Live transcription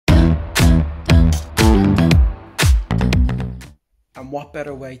And what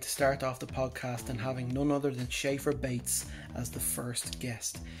better way to start off the podcast than having none other than Scheiffer Bates as the first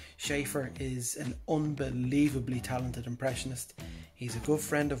guest. Scheiffer is an unbelievably talented impressionist. He's a good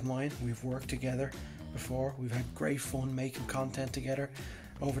friend of mine. We've worked together before. We've had great fun making content together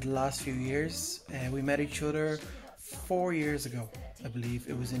over the last few years. We met each other 4 years ago, I believe.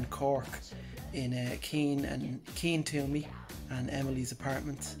 It was in Cork, in Keane Toomey and Emily's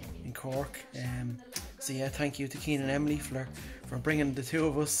apartment in Cork. So yeah, thank you to Keane and Emily for bringing the two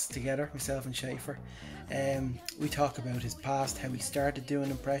of us together, myself and Scheiffer. We talk about his past, how he started doing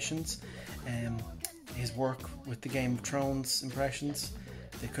impressions, his work with the Game of Thrones impressions,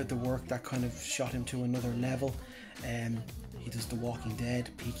 the work that kind of shot him to another level. He does The Walking Dead,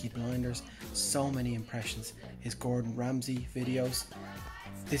 Peaky Blinders, so many impressions, his Gordon Ramsay videos.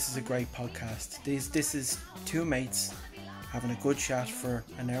 This is a great podcast. This is two mates having a good chat for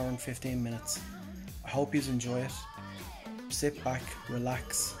an hour and 15 minutes. I hope you enjoy it. Sit back,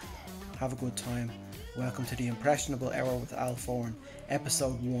 relax, have a good time. Welcome to the Impressionable Hour with Al Foran,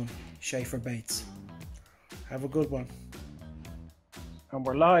 Episode 1, Scheiffer Bates. Have a good one. And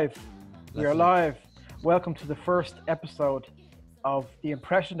we're live. We are live. Welcome to the first episode of the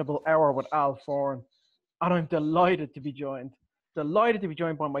Impressionable Hour with Al Foran. And I'm delighted to be joined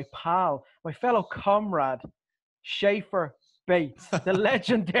by my pal, my fellow comrade, Scheiffer Bates, the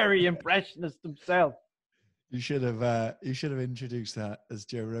legendary impressionist himself. You should have introduced that as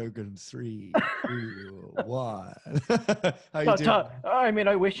Joe Rogan. 3, 2, 1. How you doing? I mean,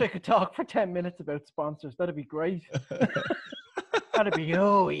 I wish I could talk for 10 minutes about sponsors. That'd be great. That'd be,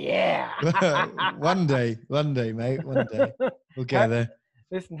 oh yeah. One day, mate. One day we'll get there.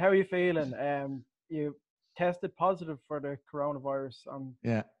 Listen, how are you feeling? You tested positive for the coronavirus on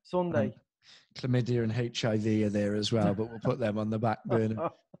Sunday. Chlamydia and HIV are there as well, but we'll put them on the back burner.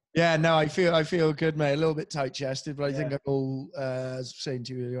 Yeah, no, I feel good, mate. A little bit tight-chested, but I think I'm all, as I was saying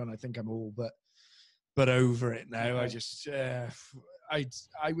to you earlier on, I think I'm all but over it now. I just, I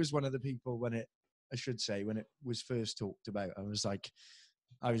was one of the people when it was first talked about.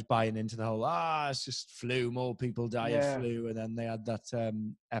 I was buying into the whole, it's just flu, more people die of flu. And then they had that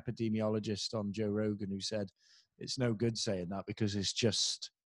epidemiologist on Joe Rogan who said, it's no good saying that because it's just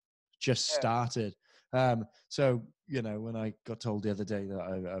started. So, you know, when I got told the other day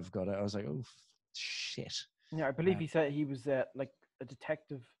that I've got it, I was like, oh, shit. Yeah, I believe he said he was like a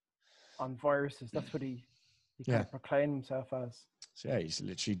detective on viruses. That's what he kind of proclaimed himself as. So, yeah, he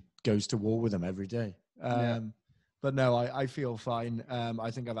literally goes to war with them every day. But no, I feel fine.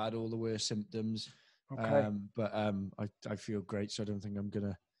 I think I've had all the worst symptoms. Okay. But I feel great, so I don't think I'm going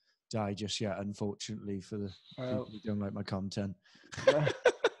to die just yet, unfortunately, for the people who don't like my content.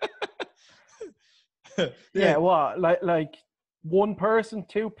 Yeah, what? Like one person,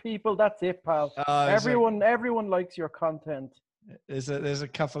 two people, that's it, pal. Everyone likes your content. There's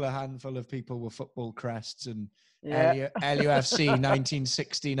a handful of people with football crests and LUFC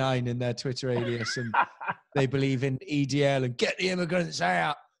 1969 in their Twitter alias, and they believe in EDL and get the immigrants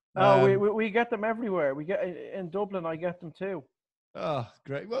out. We get them everywhere. We get in Dublin. I get them too. Oh,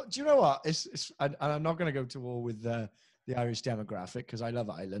 great. Well, do you know what? I'm not going to go to war with the Irish demographic because I love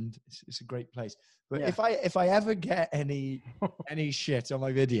Ireland. It's a great place. But if I ever get any shit on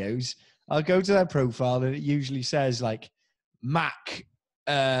my videos, I'll go to their profile and it usually says like Mac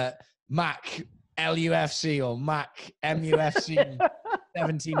LUFC or Mac MUFC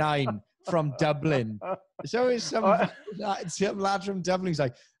 79 from Dublin. So it's some lad from Dublin who's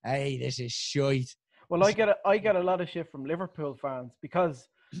like, hey, this is shite. Well, I get a lot of shit from Liverpool fans because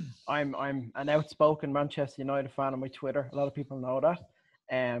I'm an outspoken Manchester United fan on my Twitter. A lot of people know that.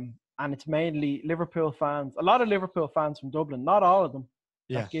 And it's mainly Liverpool fans. A lot of Liverpool fans from Dublin, not all of them,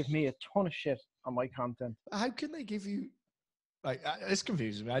 that give me a ton of shit on my content. How can they give you, like, this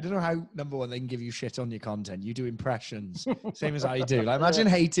confuses me. I don't know how, number one, they can give you shit on your content. You do impressions, same as I do. Like, imagine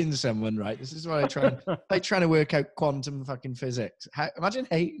hating someone, right? This is what trying to work out quantum fucking physics. Imagine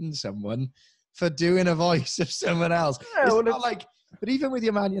hating someone for doing a voice of someone else. Yeah, it's not like, but even with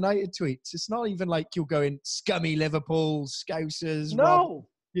your Man United tweets, it's not even like you're going scummy Liverpool, Scousers. No. Rob.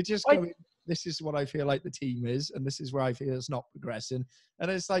 You're just going, this is what I feel like the team is, and this is where I feel it's not progressing.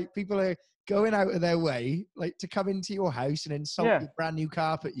 And it's like people are going out of their way, like, to come into your house and insult your brand new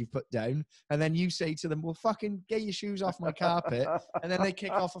carpet you've put down. And then you say to them, well, fucking get your shoes off my carpet. And then they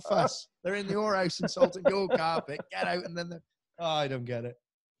kick off a fuss. They're in your house insulting your carpet. Get out. And then I don't get it.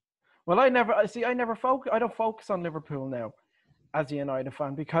 Well, I don't focus on Liverpool now as a United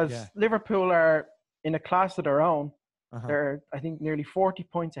fan because Liverpool are in a class of their own. They're, I think, nearly 40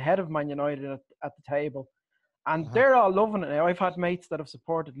 points ahead of Man United at the table. And they're all loving it now. I've had mates that have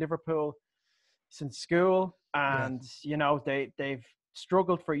supported Liverpool since school, and you know they've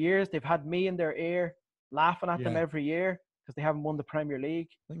struggled for years. They've had me in their ear laughing at them every year because they haven't won the Premier League.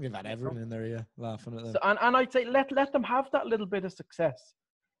 I think they've had everyone in their ear laughing at them. So, and I'd say let them have that little bit of success,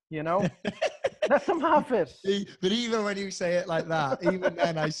 you know. Let them have it. But even when you say it like that, even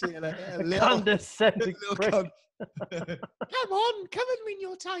then I see a little condescending prick. Come on, come and win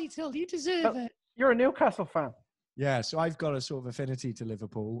your title. You deserve it. You're a Newcastle fan. Yeah, so I've got a sort of affinity to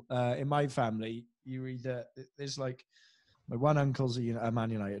Liverpool. In my family, there's like my one uncle's a Man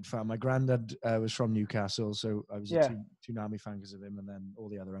United fan. My granddad was from Newcastle, so I was a Toonami fan because of him, and then all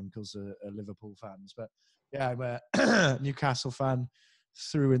the other uncles are Liverpool fans. But yeah, I'm a Newcastle fan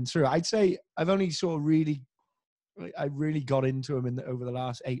through and through. I'd say I've only sort of really got into them over the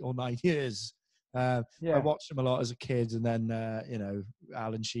last 8 or 9 years. I watched them a lot as a kid, and then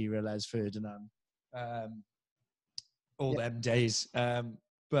Alan Shearer, Les Ferdinand, all them days.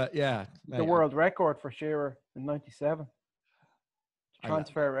 But yeah, the world record for Shearer in '97.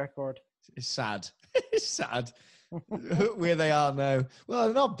 Transfer record. It's sad. It's sad where they are now. Well,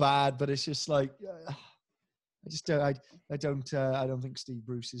 they're not bad, but it's just like I don't think Steve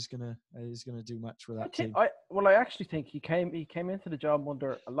Bruce is gonna do much with that team. I actually think he came into the job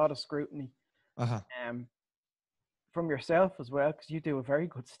under a lot of scrutiny. From yourself as well, because you do a very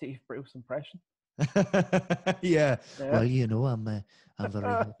good Steve Bruce impression. Yeah. Well, you know, I'm very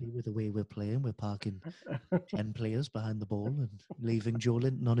happy with the way we're playing. We're parking 10 players behind the ball and leaving Joe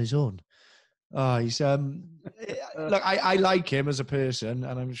Linton on his own. Oh, he's look, I like him as a person,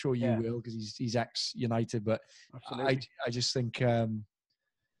 and I'm sure you will, because he's ex-United. But I just think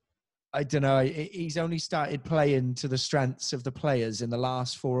I don't know. He's only started playing to the strengths of the players in the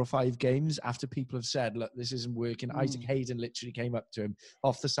last 4 or 5 games after people have said, look, this isn't working. Isaac Hayden literally came up to him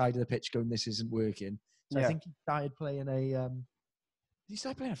off the side of the pitch going, this isn't working. So I think he started playing a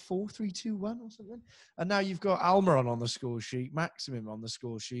 4-3-2-1 or something? And now you've got Almiron on the score sheet, Maximum on the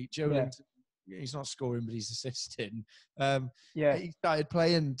score sheet, Joe Linton. He's not scoring, but he's assisting. He started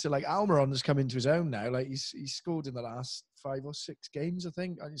playing to like Almiron has come into his own now. Like he's scored in the last 5 or 6 games, I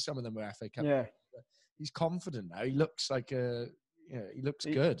think. I mean, some of them were FA Cup. Yeah, he's confident now. He looks like he looks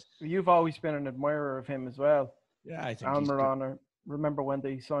good. You've always been an admirer of him as well. Yeah, I think Almiron. Remember when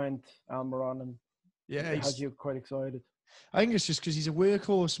they signed Almiron, and it had you quite excited. I think it's just because he's a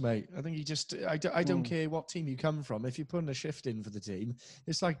workhorse, mate. I think he just. I don't care what team you come from. If you're putting a shift in for the team,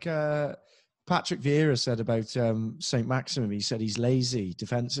 it's like. Patrick Vieira said about St. Maximum. He said he's lazy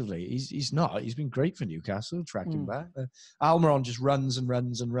defensively. He's not. He's been great for Newcastle, tracking back. Almiron just runs and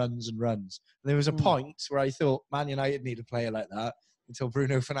runs and runs and runs. And there was a point where I thought Man United need a player like that until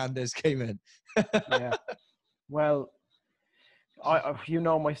Bruno Fernandes came in. Yeah. Well, you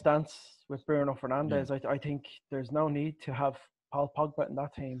know my stance with Bruno Fernandes. I think there's no need to have Paul Pogba in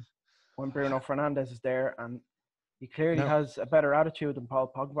that team when Bruno Fernandes is there, and he clearly has a better attitude than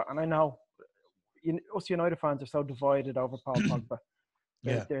Paul Pogba. And I know us United fans are so divided over Paul Pogba.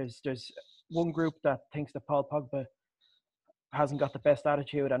 There's one group that thinks that Paul Pogba hasn't got the best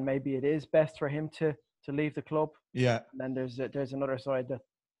attitude, and maybe it is best for him to leave the club. Yeah. And then there's another side that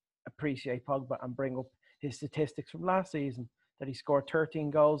appreciate Pogba and bring up his statistics from last season, that he scored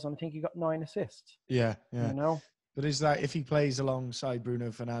 13 goals and I think he got 9 assists. Yeah. You know. But is that, if he plays alongside Bruno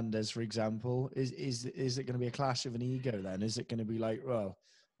Fernandes, for example, is it going to be a clash of an ego then? Is it going to be like, well,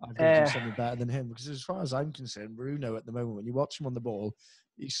 I've got to do something better than him? Because as far as I'm concerned, Bruno at the moment, when you watch him on the ball,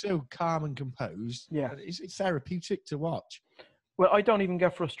 he's so calm and composed. Yeah. It's therapeutic to watch. Well, I don't even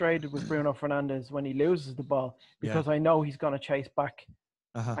get frustrated with Bruno Fernandes when he loses the ball, because I know he's going to chase back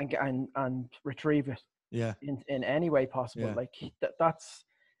and retrieve it in any way possible. Yeah. Like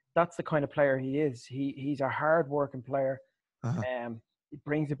that's the kind of player he is. He's a hard-working player. He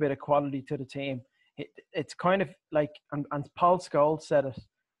brings a bit of quality to the team. It's kind of like, and Paul Scholes said it.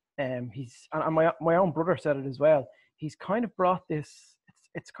 And my own brother said it as well. He's kind of brought this.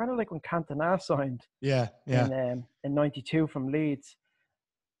 It's kind of like when Cantona signed. In '92 from Leeds.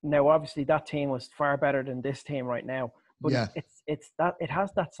 Now, obviously, that team was far better than this team right now. But it's that it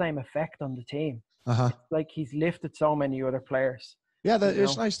has that same effect on the team. It's like he's lifted so many other players. Yeah,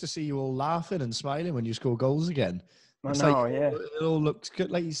 it's nice to see you all laughing and smiling when you score goals again. I know, it all looks good.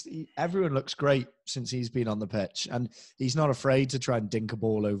 Like everyone looks great since he's been on the pitch, and he's not afraid to try and dink a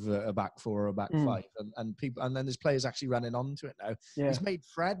ball over a back four or a back five, and people. And then there's players actually running onto it now. Yeah. He's made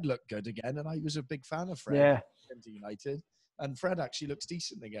Fred look good again, and I was a big fan of Fred. Yeah, into United, and Fred actually looks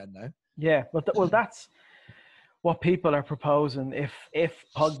decent again now. Yeah, but that's what people are proposing. If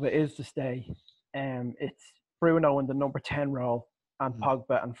Pogba is to stay, it's Bruno in the number 10 role, and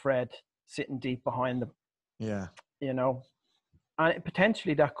Pogba and Fred sitting deep behind them. Yeah. You know, and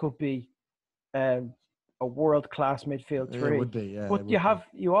potentially that could be a world-class midfield It three. would be, yeah. But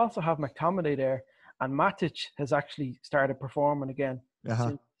you also have McTominay there, and Matic has actually started performing again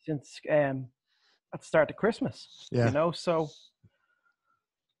since at the start of Christmas. Yeah. You know, so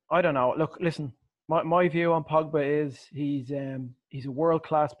I don't know. Look, listen, my view on Pogba is he's a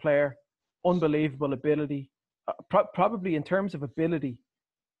world-class player, unbelievable ability. Probably in terms of ability,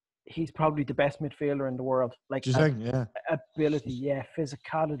 he's probably the best midfielder in the world. Like, do you think? Yeah. Ability, yeah,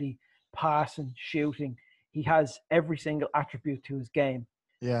 physicality, passing, shooting. He has every single attribute to his game.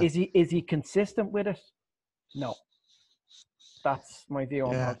 Yeah. Is he consistent with it? No. That's my view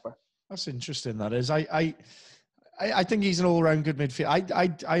on Pogba. That's interesting. That is. I think he's an all-round good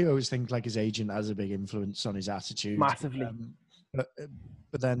midfielder. I always think like his agent has a big influence on his attitude. Massively. But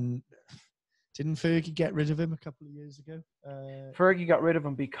then didn't Fergie get rid of him a couple of years ago? Fergie got rid of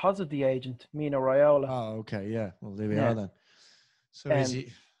him because of the agent, Mino Raiola. Oh, okay, yeah. Well, there we are then. So is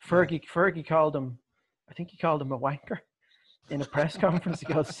he? Fergie called him. I think he called him a wanker in a press conference.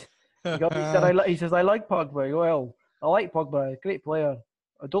 He says I like Pogba. Well, I like Pogba, great player.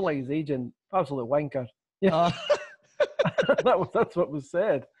 I don't like his agent, absolute wanker. Yeah, that's what was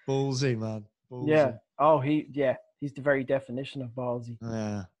said. Ballsy, man. Ballsy. Yeah. Oh, he's the very definition of ballsy.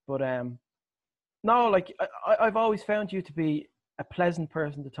 Yeah. But no, like I've always found you to be a pleasant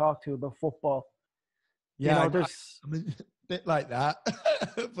person to talk to about football. Yeah, you know, I'm a bit like that,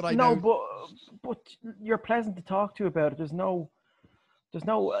 but I no, know. but you're pleasant to talk to about it. There's no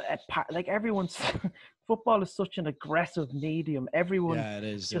like everyone's football is such an aggressive medium. Everyone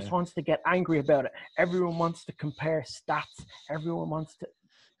wants to get angry about it. Everyone wants to compare stats. Everyone wants to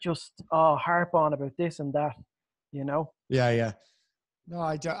just harp on about this and that. You know? Yeah. No,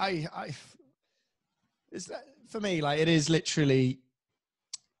 I don't. It's for me, like it is literally.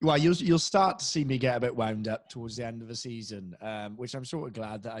 Well, you'll start to see me get a bit wound up towards the end of the season, which I'm sort of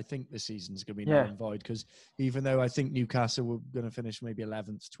glad that I think this season's going to be null and void, because even though I think Newcastle were going to finish maybe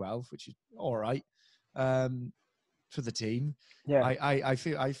 11th, 12th, which is all right for the team,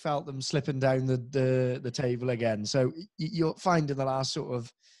 I felt them slipping down the table again. So you'll find in the last sort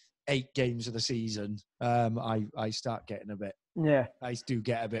of 8 games of the season, I start getting a bit. Yeah, I do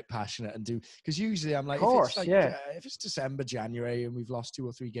get a bit passionate and do, because usually I'm like, if it's December, January, and we've lost 2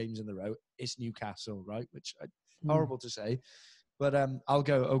 or 3 games in a row, it's Newcastle, right? Which horrible to say, but I'll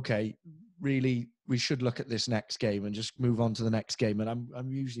go, okay, really, we should look at this next game and just move on to the next game. And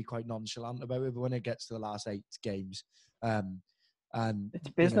I'm usually quite nonchalant about it, but when it gets to the last 8 games, and it's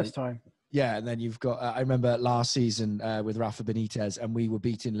business time. Yeah, and then you've got, I remember last season with Rafa Benitez, and we were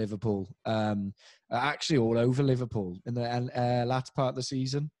beating Liverpool, actually all over Liverpool in the latter part of the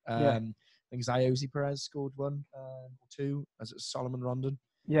season. I think Ziosi Perez scored 1 or 2, as it was Solomon Rondon.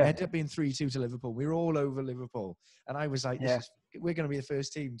 Yeah. It ended up being 3-2 to Liverpool. We were all over Liverpool. And I was like, we're going to be the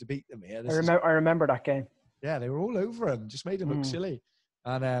first team to beat them here. I remember that game. Yeah, they were all over him, just made him look silly.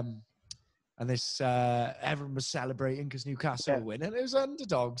 And this, everyone was celebrating because Newcastle were winning. It was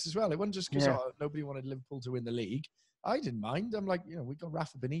underdogs as well. It wasn't just because nobody wanted Liverpool to win the league. I didn't mind. I'm like, we got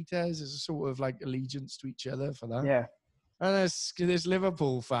Rafa Benitez as a sort of like allegiance to each other for that. Yeah. And this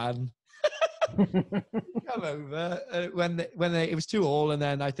Liverpool fan come over when it was 2-2, and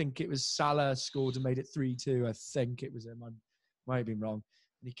then I think it was Salah scored and made it 3-2. I think it was him. I might have been wrong.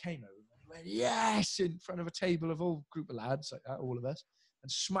 And he came over and went, yes, in front of a table of all group of lads, like that, all of us,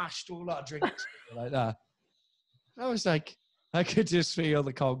 and smashed all our drinks like that. I was like, I could just feel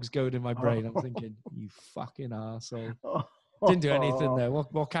the cogs going in my brain. I'm thinking, you fucking arsehole. Didn't do anything there.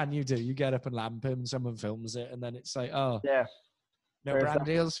 What can you do? You get up and lamp him, someone films it, and then it's like, no brand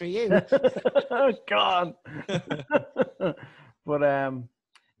deals for you. God. But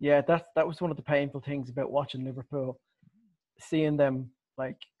that was one of the painful things about watching Liverpool, seeing them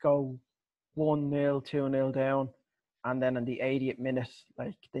like go 1-0, 2-0 down, and then in the 80th minute,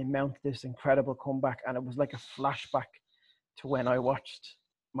 like they mount this incredible comeback, and it was like a flashback to when I watched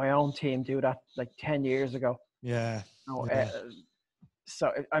my own team do that like 10 years ago. Yeah.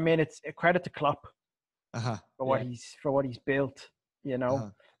 So I mean, it's a credit to Klopp for what he's built, and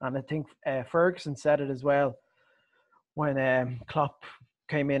I think Ferguson said it as well when Klopp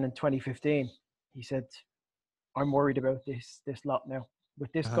came in 2015. He said, "I'm worried about this lot now.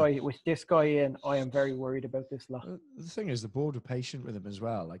 With this guy in, I am very worried about this lot." The thing is, the board were patient with him as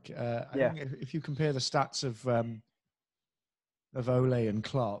well. Like, I think if you compare the stats of Ole and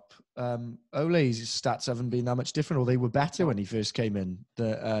Klopp, Ole's stats haven't been that much different, or they were better when he first came in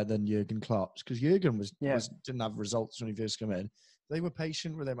than Jurgen Klopp's, because Jurgen didn't have results when he first came in. They were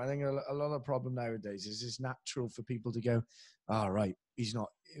patient with him. I think a lot of the problem nowadays is it's natural for people to go, right, he's not,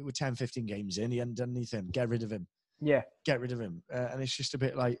 we're 10, 15 games in, he hasn't done anything, get rid of him. Yeah. Get rid of him. And it's just a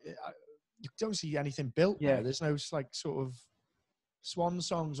bit like, you don't see anything built there. There's no like sort of swan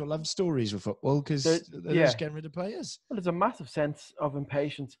songs or love stories with football because they're just getting rid of players. Well, there's a massive sense of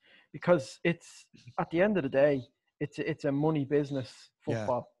impatience because it's at the end of the day, it's a money business,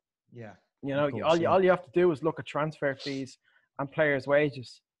 football. Yeah. You know, all you have to do is look at transfer fees and players'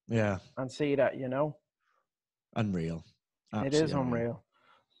 wages. Yeah. And see that, you know. Unreal. Absolutely it is unreal.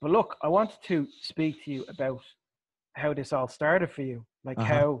 But look, I wanted to speak to you about how this all started for you. Like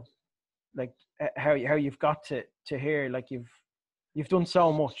how you've got to here. Like you've done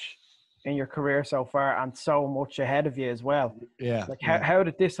so much in your career so far and so much ahead of you as well. Yeah. Like how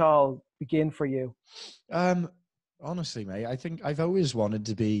did this all begin for you? Honestly, mate, I think I've always wanted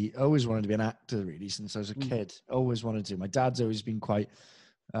to be an actor really since I was a kid. Always wanted to. My dad's always been quite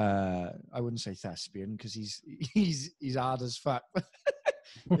I wouldn't say thespian because he's hard as fuck.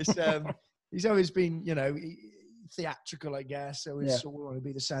 He's always been, you know, theatrical, I guess. Always sort of want to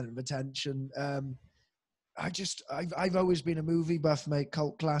be the center of attention. I've always been a movie buff, mate.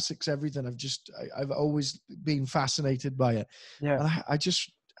 Cult classics, everything. I've always been fascinated by it. Yeah. And I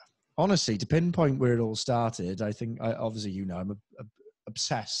just honestly, to pinpoint where it all started, I think obviously I'm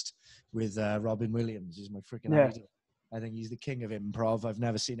obsessed with Robin Williams. He's my freaking idol. I think he's the king of improv. I've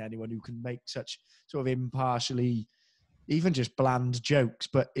never seen anyone who can make such sort of impartially, even just bland jokes,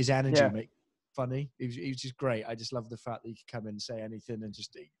 but his energy make funny. He was just great. I just love the fact that he could come in and say anything and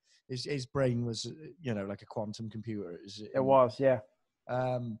just his brain was, you know, like a quantum computer. It was, yeah.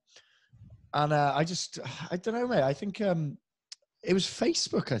 And I don't know, mate. I think it was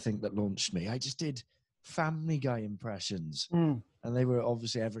Facebook, I think, that launched me. I just did Family Guy impressions, and they were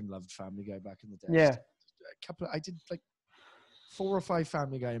obviously everyone loved Family Guy back in the day. Yeah. I did like 4 or 5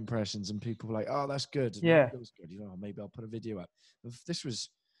 Family Guy impressions, and people were like, "Oh, that's good." And yeah, that was good. You know, maybe I'll put a video up. This was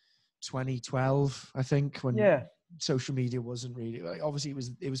 2012, I think, when social media wasn't really like, obviously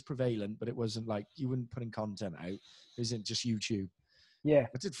it was prevalent, but it wasn't like you weren't putting content out. It wasn't just YouTube. Yeah,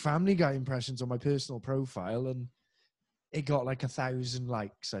 I did Family Guy impressions on my personal profile, and it got like 1,000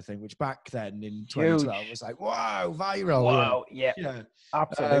 likes, I think, which back then in 2012 was like, wow, viral. Wow, yeah.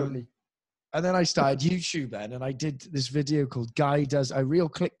 Absolutely. And then I started YouTube then, and I did this video called Guy Does a real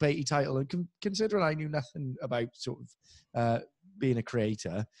clickbaity title. And considering I knew nothing about sort of being a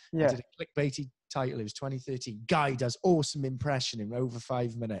creator, I did a clickbaity title. It was 2013. Guy Does awesome impression in over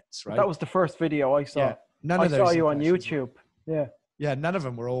 5 minutes, right? That was the first video I saw. Yeah. None of those I saw you on YouTube. Yeah, none of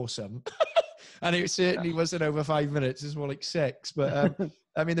them were awesome. And it certainly wasn't over 5 minutes. It was more like 6. But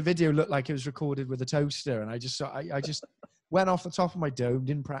I mean, the video looked like it was recorded with a toaster. And I just went off the top of my dome,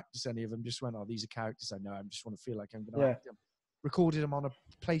 didn't practice any of them. Just went, oh, these are characters I know. I just want to feel like I'm going to act them. Recorded them on a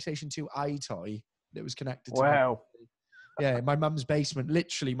PlayStation 2 iToy that was connected to my mum's basement.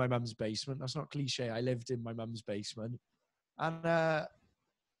 Literally my mum's basement. That's not cliche. I lived in my mum's basement. And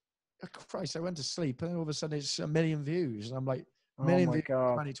Christ, I went to sleep and all of a sudden it's 1 million views. And I'm like, 1 million views in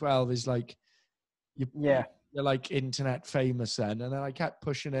 2012 is like, you're like internet famous then. And then I kept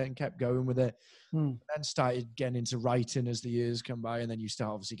pushing it and kept going with it. And then started getting into writing as the years come by. And then you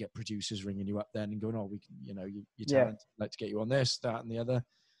start obviously get producers ringing you up then and going, oh, we can, you know, you're talented. Let's get you on this, that, and the other.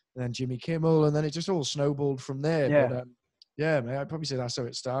 And then Jimmy Kimmel. And then it just all snowballed from there. But man, I'd probably say that's how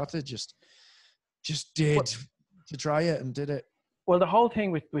it started. Just did to try it and did it. Well, the whole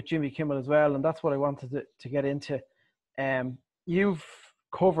thing with Jimmy Kimmel as well, and that's what I wanted to get into. You've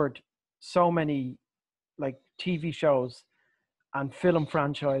covered so many like TV shows and film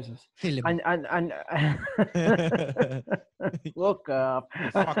franchises. And look up.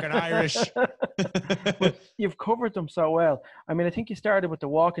 Fucking Irish. But you've covered them so well. I mean, I think you started with The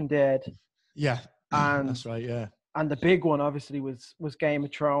Walking Dead. Yeah. And that's right, yeah. And the big one obviously was Game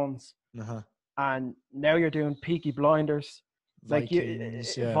of Thrones. And now you're doing Peaky Blinders.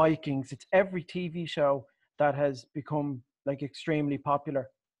 Vikings, Vikings. It's every TV show that has become like extremely popular.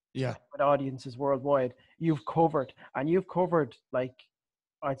 Yeah. With audiences worldwide. You've covered like,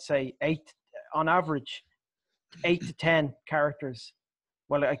 I'd say 8 on average, 8 to 10 characters.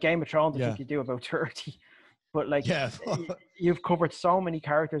 Well, a Game of Thrones, I think you do about 30. But like, you've covered so many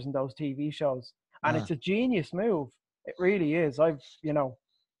characters in those TV shows. And it's a genius move. It really is. I've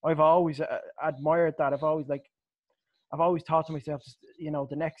always admired that. I've always thought to myself, you know,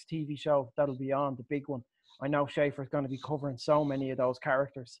 the next TV show that'll be on, the big one, I know Scheiffer's going to be covering so many of those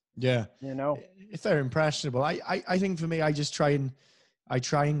characters. Yeah. You know, if they're impressionable, I think for me, I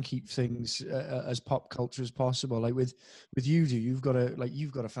try and keep things as pop culture as possible. Like with you, you've got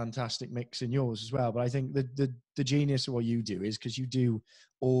a fantastic mix in yours as well. But I think the genius of what you do is because you do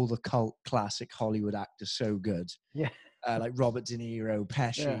all the cult classic Hollywood actors so good. Yeah. Like Robert De Niro,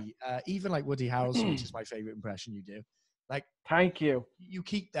 Pesci, even like Woody Harrelson, which is my favorite impression you do. Like, thank you. you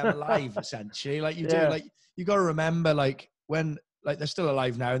keep them alive essentially. Like you Yeah. do. Like you got to remember, like when like they're still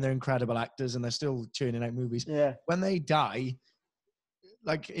alive now and they're incredible actors and they're still churning out movies. Yeah. When they die,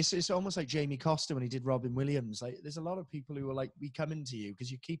 like it's almost like Jamie Costa when he did Robin Williams. Like there's a lot of people who are like, we come into you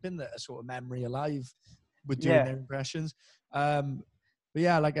because you're keeping a sort of memory alive with doing their impressions. But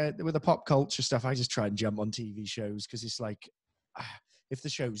yeah, like with the pop culture stuff, I just try and jump on TV shows because it's like, if the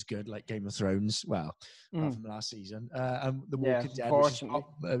show's good, like Game of Thrones, well, apart from last season, and The Walking Dead,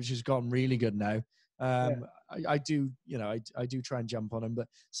 which has gotten really good now. I do, you know, I do try and jump on them, but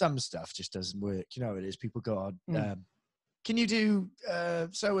some stuff just doesn't work. You know, it is people go on. Can you do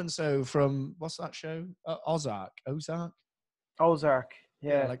so and so from what's that show? Ozark.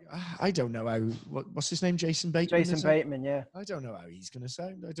 Yeah, like I don't know how. What's his name? Jason Bateman. Jason Bateman. Yeah. I don't know how he's gonna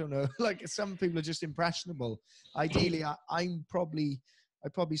sound. I don't know. Like some people are just impressionable. Ideally, I'd probably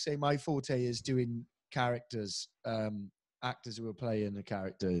say my forte is doing characters, actors who are playing a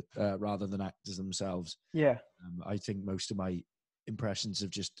character rather than actors themselves. Yeah. I think most of my impressions of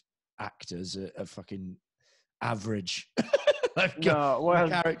just actors are fucking average. The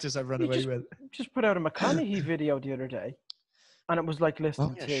characters I've run away with. Just put out a McConaughey video the other day, and it was like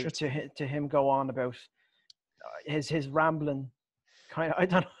listening to him go on about his rambling kind of. I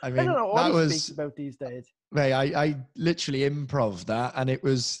don't know what he speaks about these days. Mate, I literally improv that, and it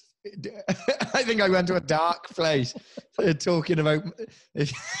was. I think I went to a dark place talking about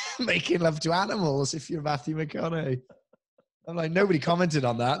making love to animals. If you're Matthew McConaughey, I'm like, nobody commented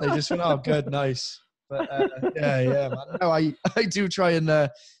on that. They just went, "Oh, good, nice." But yeah, man. No, I do try and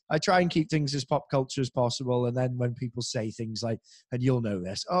I try and keep things as pop culture as possible. And then when people say things like, and you'll know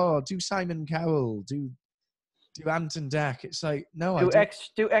this, oh, do Simon Cowell, do Ant and Dec. It's like, no,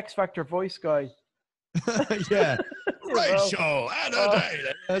 do X Factor voice guy. Yeah. Rachel,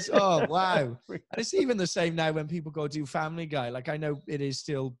 oh wow. And it's even the same now when people go do Family Guy. Like I know it is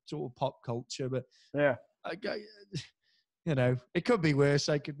still sort of pop culture, but yeah, you know, it could be worse.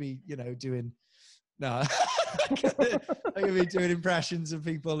 I could be, you know, doing. No, I could be doing impressions of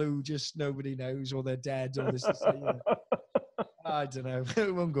people who just nobody knows, or they're dead, or this. You know. I don't know.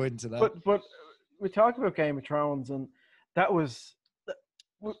 We won't go into that. But we talked about Game of Thrones, and that was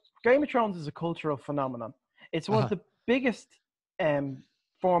Game of Thrones is a cultural phenomenon. It's one of the biggest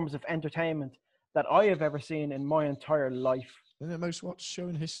forms of entertainment that I have ever seen in my entire life. Isn't it the most watched show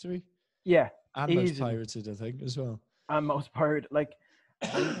in history? Yeah, and most pirated, I think, as well. And most pirated, like.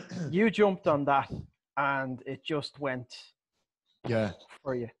 You jumped on that and it just went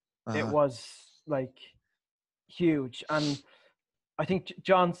for you. It was like huge. And I think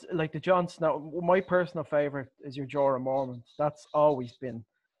Jon Snow, my personal favorite is your Jorah Mormont. That's always been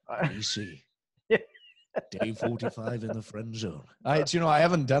easy. Day 45 in the friend zone. I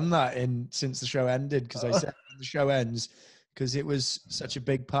haven't done that since the show ended, because I said when the show ends, because it was such a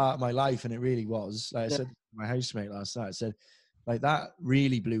big part of my life, and it really was. Like I said to my housemate last night, I said, like, that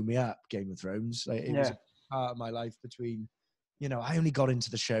really blew me up, Game of Thrones. Like, it was a part of my life between, you know, I only got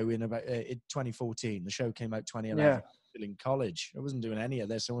into the show in about in 2014. The show came out 2011. I was still in college. I wasn't doing any of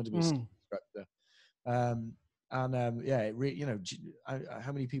this. I wanted to be a ski instructor. It really, you know,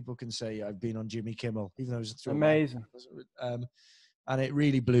 how many people can say I've been on Jimmy Kimmel, even though it was amazing. And it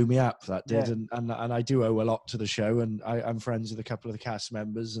really blew me up, that did. And I do owe a lot to the show, and I'm friends with a couple of the cast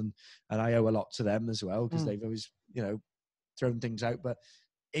members, and I owe a lot to them as well, because they've always, you know, thrown things out. But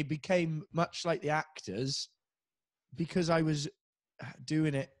it became much like the actors, because I was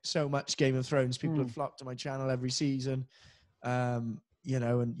doing it so much. Game of Thrones, people had flocked to my channel every season, you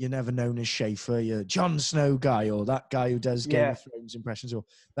know, and you're never known as Scheiffer, you're Jon Snow guy, or that guy who does Game of Thrones impressions, or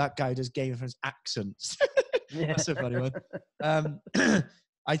that guy who does Game of Thrones accents. That's a funny one.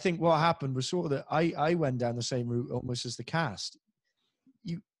 I think what happened was sort of that I went down the same route almost as the cast.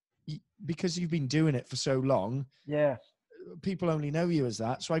 You because you've been doing it for so long, people only know you as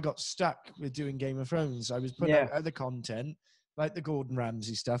that. So I got stuck with doing Game of Thrones. I was putting out other content, like the Gordon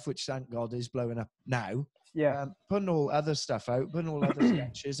Ramsay stuff, which thank God is blowing up now. Putting all other stuff out, putting all other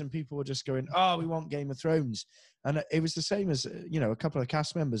sketches, and people were just going, "Oh, we want Game of Thrones." And it was the same as, you know, a couple of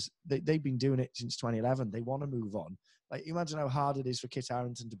cast members. They've been doing it since 2011. They want to move on. Like, you imagine how hard it is for Kit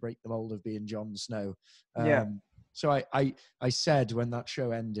Harington to break the mold of being Jon Snow. So I said when that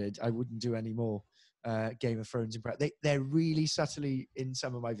show ended, I wouldn't do any more Game of Thrones. They're really subtly in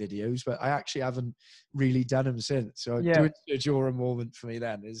some of my videos, but I actually haven't really done them since. So doing a Jorah moment for me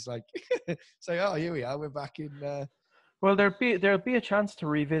then is like, say, oh, here we are, we're back in. Well, there'll be a chance to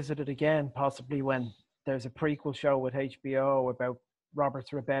revisit it again, possibly when there's a prequel show with HBO about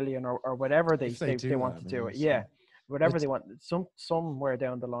Robert's Rebellion or whatever they want to do it. Yeah, whatever they want, somewhere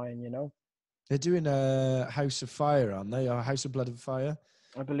down the line, you know. They're doing a House of Fire, aren't they? Or House of Blood and Fire.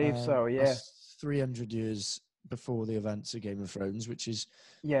 I believe so. Yeah. That's 300 years before the events of Game of Thrones, which is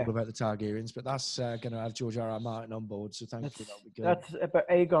Yeah. all about the Targaryens. But that's going to have George R. R. Martin on board, so thankfully that'll be good. That's about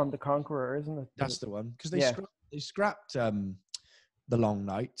Aegon the Conqueror, isn't it? That's the one, because Yeah. they scrapped The Long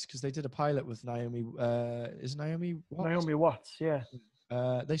Night because they did a pilot with Naomi. Is Naomi Watts? Naomi Watts. Yeah.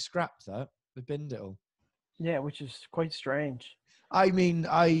 They scrapped that. They binned it all. Yeah, which is quite strange. I mean,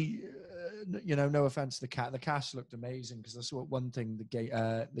 no offense to the cast. The cast looked amazing because that's what one thing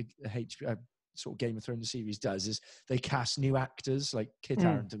the sort of Game of Thrones series does is they cast new actors. Like Kit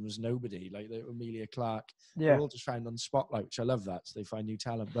Harington was nobody. Like Emilia Clarke, they're all just found on the spotlight, which I love that. So they find new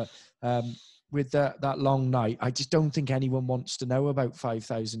talent. But with that Long Night, I just don't think anyone wants to know about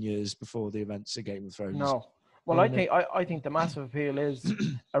 5,000 years before the events of Game of Thrones. No. Well, I think the massive appeal is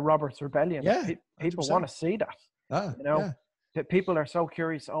a Robert's Rebellion. Yeah, people 100%. want to see that. That people are so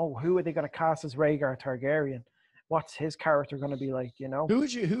curious. Oh, who are they going to cast as Rhaegar Targaryen? What's his character going to be like? Who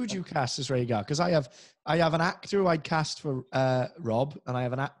would you cast as Rhaegar? Because I have an actor who I'd cast for Rob, and I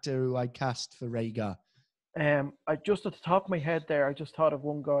have an actor who I'd cast for Rhaegar. I just at the top of my head there, I just thought of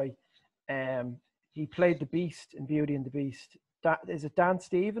one guy. He played the Beast in Beauty and the Beast. Is it Dan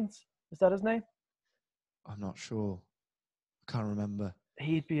Stevens? Is that his name? I'm not sure. I can't remember.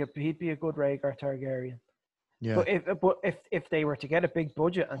 He'd be a good Rhaegar Targaryen. Yeah. But if they were to get a big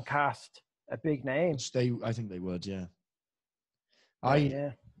budget and cast a big name, I think they would. Yeah.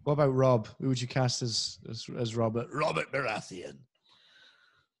 What about Rob? Who would you cast as Robert Baratheon?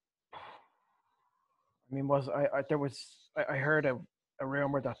 I mean, I heard a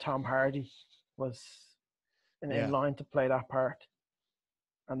rumor that Tom Hardy was in line to play that part.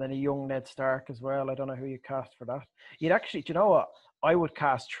 And then a young Ned Stark as well. I don't know who you cast for that. You'd actually, do you know what? I would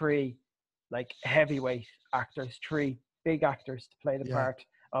cast 3 like heavyweight actors, 3 big actors to play the part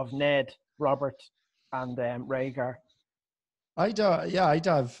of Ned, Robert, and Rhaegar. I'd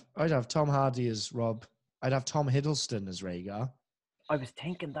have Tom Hardy as Rob. I'd have Tom Hiddleston as Rhaegar. I was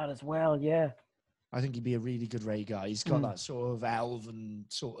thinking that as well. Yeah. I think he'd be a really good Rhaegar. He's got that sort of elven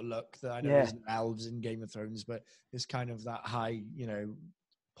sort of look that I know isn't elves in Game of Thrones, but it's kind of that high,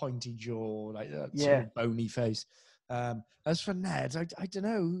 pointy jaw, like that sort of bony face. As for Ned, I don't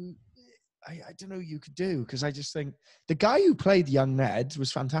know. I don't know what you could do, because I just think the guy who played young Ned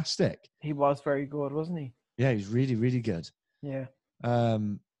was fantastic. He was very good, wasn't he? Yeah, he's really, really good. Yeah.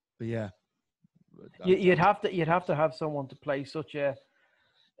 But yeah. You'd have to have someone to play such a,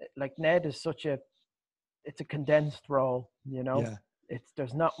 like Ned is such a, it's a condensed role, Yeah.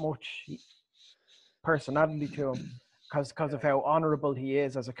 There's not much personality to him because of how honorable he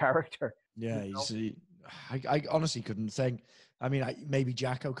is as a character. Yeah, I honestly couldn't think. I mean, maybe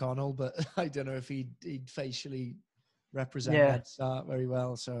Jack O'Connell, but I don't know if he'd facially represent Ned Stark very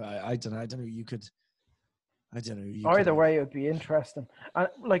well. So I don't know. I don't know. You could. I don't know. Either way, it would be interesting. And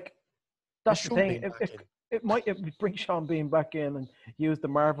that's the thing. It might bring Sean Bean back in and use the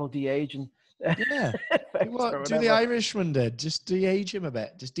Marvel de-aging. Yeah. What do the Irishman did? Just de-age him a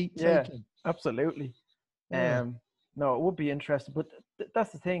bit. Just deep fake him. Absolutely. Yeah. No, it would be interesting, but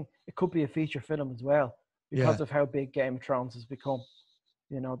that's the thing. It could be a feature film as well because of how big Game of Thrones has become.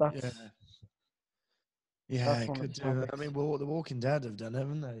 That's it could do. I mean, The Walking Dead have done it,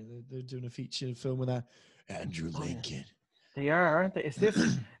 haven't they? They're doing a feature film with Andrew Lincoln. They are, aren't they? Is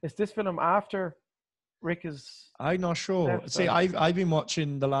this film after Rick is? I'm not sure. See, I've been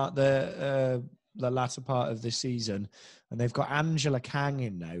watching the latter part of this season, and they've got Angela Kang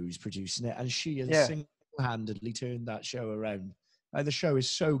in now who's producing it, and she has single-handedly turned that show around. The show is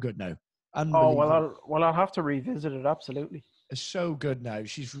so good now. Oh well, I'll have to revisit it. Absolutely, it's so good now.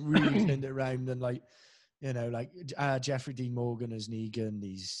 She's really turned it around, and Jeffrey Dean Morgan as Negan,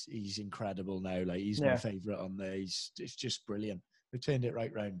 he's incredible now. Like he's my favorite on there. It's just brilliant. They've turned it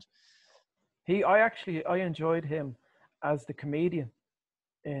right round. I enjoyed him as the comedian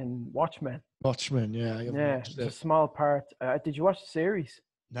in Watchmen. Watchmen, It's a small part. Did you watch the series?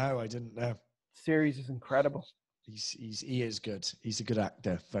 No, I didn't know. The series is incredible. He is good. He's a good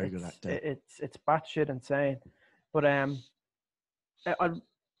actor. Very good actor. It's batshit insane. But I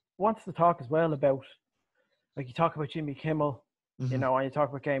wanted to talk as well about, like, you talk about Jimmy Kimmel, and you talk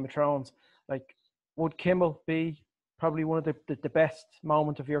about Game of Thrones. Like, would Kimmel be probably one of the best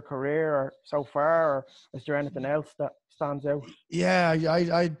moment of your career or so far, or is there anything else that stands out? Yeah,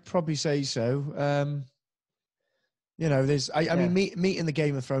 I'd probably say so. There's I mean, meeting the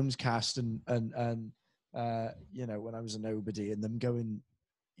Game of Thrones cast and when I was a nobody and them going,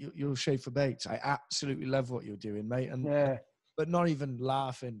 you're Scheiffer Bates. I absolutely love what you're doing, mate. And but not even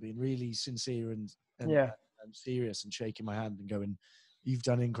laughing, being really sincere and serious and shaking my hand and going, you've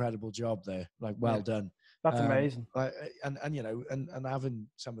done an incredible job there. Like, well done. That's amazing. And you know, and having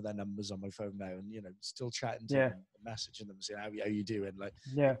some of their numbers on my phone now, and you know, still chatting to them, messaging them, saying how you doing, like,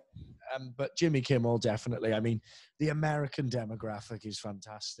 but Jimmy Kimmel, definitely. I mean, the American demographic is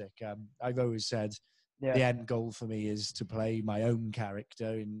fantastic. I've always said the end goal for me is to play my own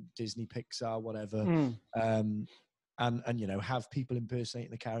character in Disney, Pixar, whatever, and you know, have people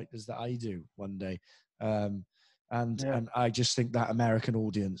impersonating the characters that I do one day. And I just think that American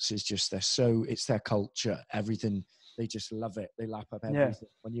audience is just it's their culture, everything. They just love it. They lap up everything.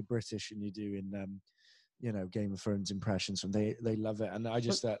 When you're British and you're doing, you know, Game of Thrones impressions, and they love it. And I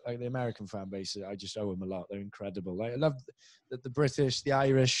just like the American fan base, I just owe them a lot. They're incredible. Like, I love the British, the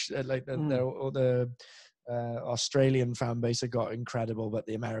Irish, or the Australian fan base. I got incredible, but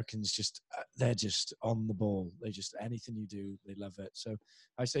the Americans they're just on the ball. They just, anything you do, they love it. So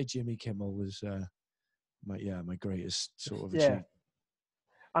I say Jimmy Kimmel was my greatest sort of achievement.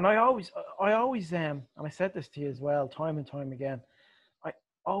 And I always, and I said this to you as well, time and time again, I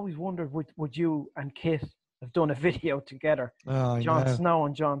always wondered, would you and Kit have done a video together? Jon Snow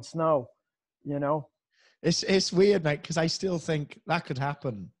and Jon Snow, you know? It's weird, mate, because I still think that could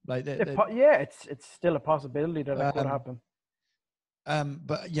happen. Like, it's still a possibility that it could happen.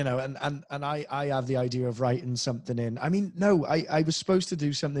 But you know, and I have the idea of writing something in. I mean, no, I was supposed to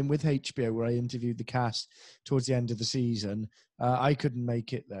do something with HBO where I interviewed the cast towards the end of the season. I couldn't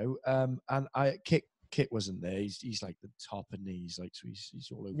make it though. And Kit wasn't there. He's like the top, and he's like, so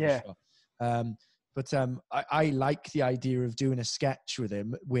he's all over the shop. But I like the idea of doing a sketch with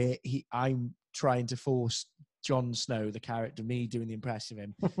him where I'm trying to force Jon Snow, the character, me doing the impression of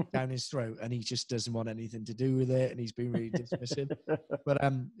him, down his throat, and he just doesn't want anything to do with it, and he's been really dismissive. But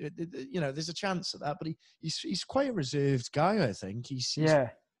you know, there's a chance at that. But he's quite a reserved guy, I think. He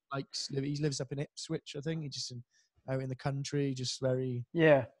lives up in Ipswich, I think. He's just out in the country, just very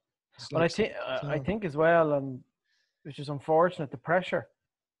But I think as well, and which is unfortunate, the pressure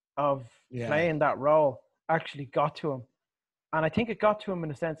of playing that role actually got to him, and I think it got to him in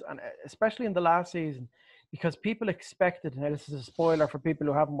a sense, and especially in the last season. Because people expected, now this is a spoiler for people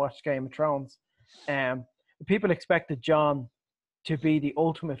who haven't watched Game of Thrones, people expected Jon to be the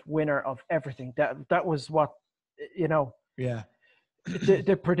ultimate winner of everything. That was what, you know,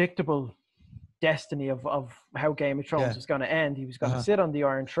 the predictable destiny of how Game of Thrones was going to end. He was going to sit on the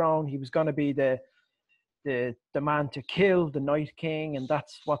Iron Throne. He was going to be the man to kill the Night King, and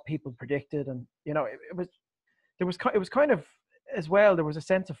that's what people predicted. And you know, it was kind of, as well, there was a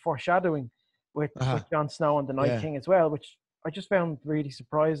sense of foreshadowing with Jon Snow and the Night King as well, which I just found really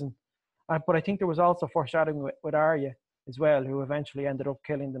surprising. But I think there was also foreshadowing with Arya as well, who eventually ended up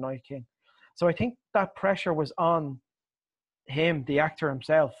killing the Night King. So I think that pressure was on him, the actor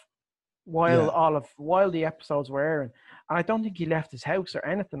himself, while the episodes were airing. And I don't think he left his house or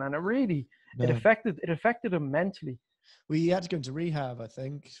anything. And it affected him mentally. Well, he had to go into rehab, I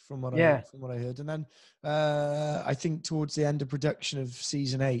think, from what I heard. And then I think towards the end of production of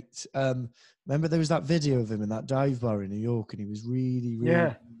season 8, remember there was that video of him in that dive bar in New York, and he was really,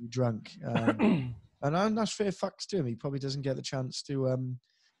 really drunk. And that's fair fucks to him. He probably doesn't get the chance to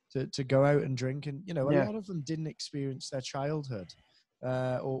go out and drink. And you know, a lot of them didn't experience their childhood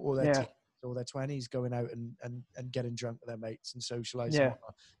or their or their 20s going out and getting drunk with their mates and socializing.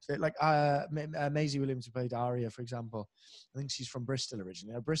 So like Maisie Williams, who played Arya, for example, I think she's from Bristol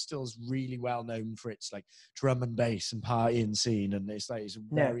originally. Now, Bristol's really well known for its like drum and bass and partying scene, and it's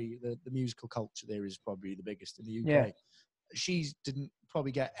very the musical culture there is probably the biggest in the UK. She didn't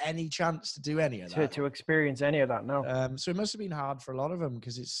probably get any chance to do any of that, to experience any of that. No. So it must have been hard for a lot of them,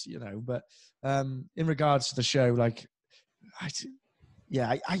 because it's, you know, but in regards to the show, like I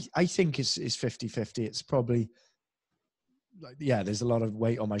think it's 50-50. It's probably like, there's a lot of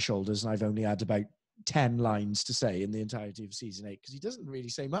weight on my shoulders, and I've only had about 10 lines to say in the entirety of season 8, because he doesn't really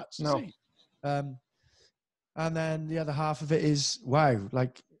say much, does he? And then the other half of it is, wow,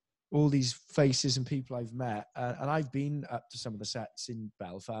 like all these faces and people I've met, and I've been up to some of the sets in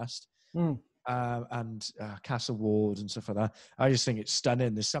Belfast and Castle Ward and stuff like that. I just think it's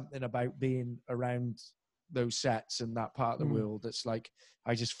stunning. There's something about being around those sets and that part of the world that's like,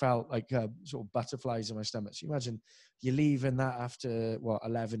 I just felt like sort of butterflies in my stomach. So you imagine you're leaving that after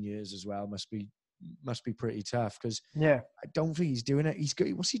 11 years as well. Must be pretty tough, because I don't think he's doing it.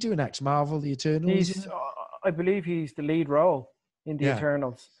 What's he doing next? Marvel, the Eternals? I believe he's the lead role in the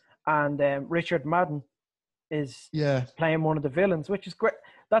Eternals, and Richard Madden is playing one of the villains, which is great.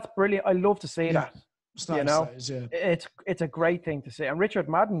 That's brilliant. I love to see that. It's nice, you know, it's a great thing to see. And Richard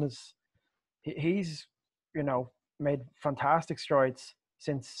Madden he's you know, made fantastic strides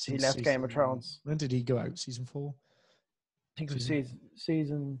since he left Game of Thrones. When did he go out? Season 4? think it was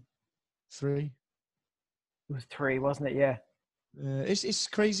season 3. it was 3, wasn't it? Yeah. It's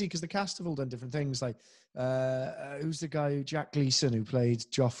crazy because the cast have all done different things. Like, who's the guy, Jack Gleason, who played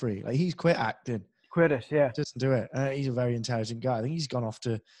Joffrey? Like, he's quit acting. Quit it, yeah. Doesn't do it. He's a very intelligent guy. I think he's gone off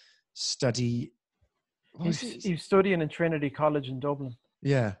to study. He was studying in Trinity College in Dublin.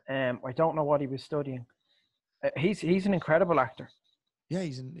 Yeah. I don't know what he was studying. He's an incredible actor. Yeah,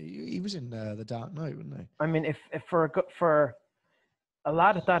 he was in The Dark Knight, wasn't he? I mean, if for a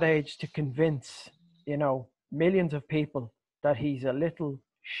lad at that age to convince, millions of people that he's a little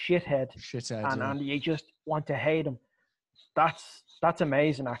shithead, and you just want to hate him, that's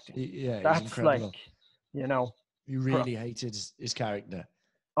amazing acting. That's incredible. Like, you really hated his character.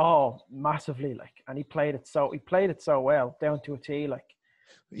 Oh, massively, like, and he played it so well, down to a T, like.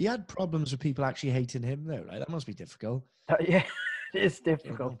 He had problems with people actually hating him, though, right? That must be difficult. Yeah, it is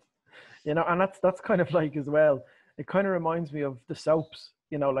difficult. And that's kind of like, as well, it kind of reminds me of the soaps,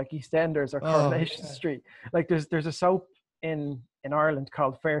 like EastEnders or Coronation Street. Like, there's a soap in Ireland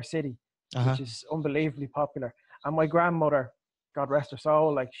called Fair City, which is unbelievably popular. And my grandmother, God rest her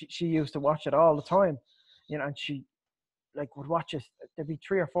soul, like, she used to watch it all the time, and she, like, would watch it. There'd be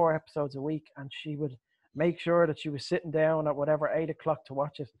 3 or 4 episodes a week, and she would make sure that she was sitting down at whatever 8 o'clock to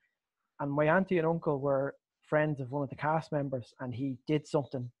watch it. And my auntie and uncle were friends of one of the cast members, and he did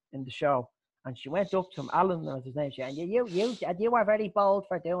something in the show, and she went up to him, Alan was his name, she said, you were very bold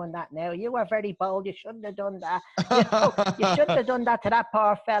for doing that. Now you were very bold, you shouldn't have done that. You shouldn't have done that to that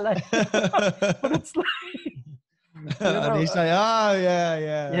poor fella. But it's like, and he's like, oh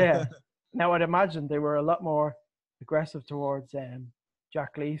yeah. Now I'd imagine they were a lot more aggressive towards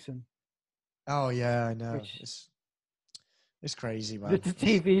Jack Gleason. Oh yeah, I know. It's crazy, man. It's a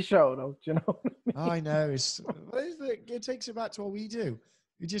TV show, though. Do you know what I mean? I know. It takes it back to what we do.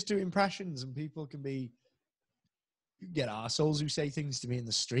 We just do impressions, and people can be. You get arseholes who say things to me in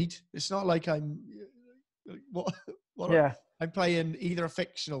the street. It's not like I'm. What? Yeah. I'm playing either a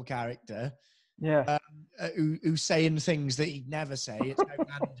fictional character. Yeah. Who's saying things that he'd never say. It's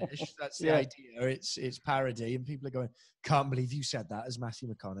outlandish. That's the idea. It's parody, and people are going, "Can't believe you said that," as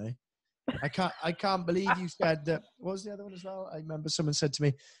Matthew McConaughey. I can't believe you said that. What was the other one as well? I remember someone said to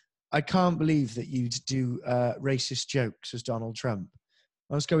me, "I can't believe that you'd do racist jokes as Donald Trump."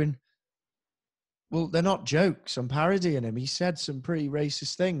 I was going, well, they're not jokes. I'm parodying him. He said some pretty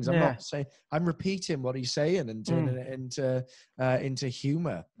racist things. I'm not saying. I'm repeating what he's saying and turning it into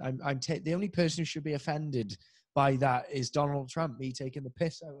humor. The only person who should be offended by that is Donald Trump. Me taking the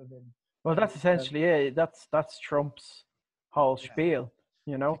piss out of him. Well, that's essentially it. That's Trump's whole spiel.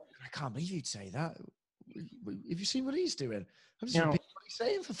 I can't believe you'd say that. Have you seen what he's doing? I'm just repeating what he's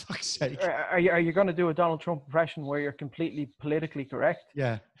saying, for fuck's sake. Are you going to do a Donald Trump impression where you're completely politically correct?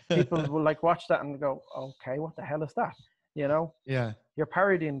 Yeah. People will like watch that and go, okay, what the hell is that? Yeah. You're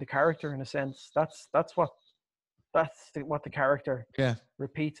parodying the character in a sense. That's what the character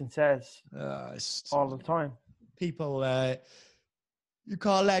repeats and says all the time. People, you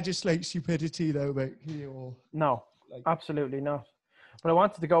can't legislate stupidity, though, mate. No, absolutely not. But I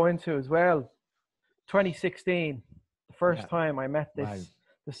wanted to go into as well, 2016, the first time I met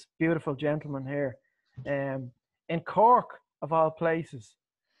this beautiful gentleman here, in Cork of all places.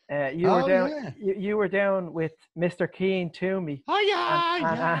 You were down with Mr. Keane Toomey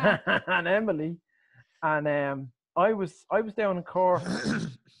and Emily, and I was down in Cork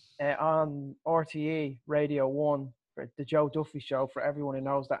on RTE Radio 1 for the Joe Duffy Show. For everyone who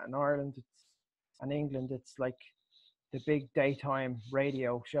knows that in Ireland, and England, it's like the big daytime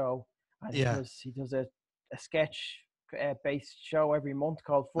radio show, and he does a sketch based show every month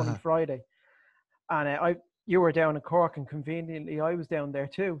called Funny Friday, and you were down in Cork, and conveniently I was down there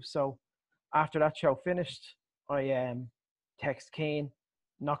too. So after that show finished, I text Keane,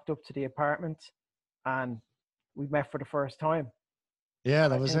 knocked up to the apartment, and we met for the first time. Yeah,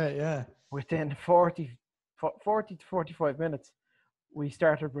 that was it. Yeah, within 40 to 45 minutes, we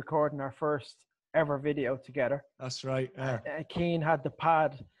started recording our first ever video together. That's right. Yeah. Keane had the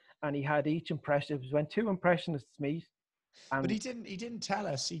pad, and he had each impression. It was when 2 impressionists meet. But he didn't tell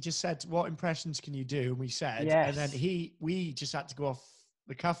us. He just said, "What impressions can you do?" And we said, yes. And then we just had to go off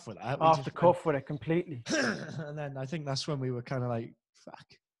the cuff with that. Off the cuff with it completely. And then I think that's when we were kind of like, "Fuck."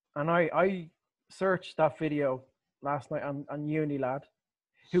 And I searched that video last night on Unilad,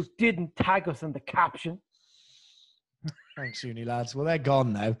 who didn't tag us in the caption. Thanks, uni lads. Well, they're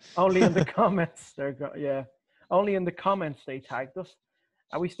gone now. Only in the comments. Only in the comments they tagged us.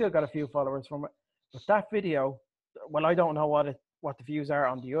 And we still got a few followers from it. But that video, well, I don't know what the views are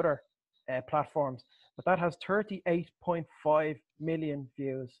on the other platforms, but that has 38.5 million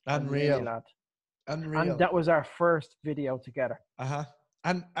views. Unreal. Unreal. And that was our first video together.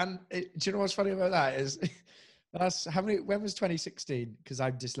 And do you know what's funny about that is that's when was 2016? Because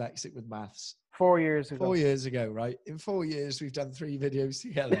I'm dyslexic with maths. 4 years ago. 4 years ago, right? In 4 years, we've done 3 videos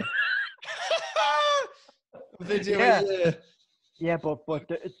together. Video a year. Yeah, but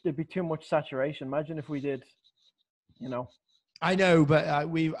there'd be too much saturation. Imagine if we did, I know, but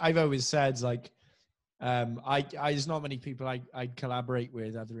I've always said, like, there's not many people I'd collaborate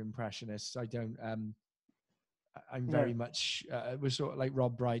with, other impressionists. I don't. I'm very much we're sort of like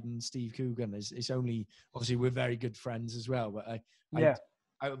Rob Brydon, Steve Coogan. It's only, obviously we're very good friends as well. But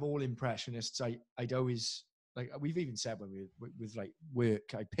out of all impressionists, I'd always, like, we've even said when we with like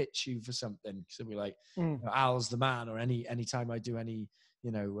work, I pitch you for something, so we're like, Al's the man, or any time I do any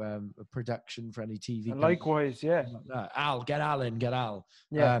a production for any TV. And likewise, Al, get Al.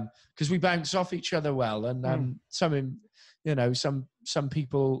 Yeah. Because we bounce off each other well, and some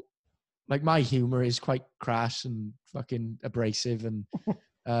people, like, my humor is quite crass and fucking abrasive, and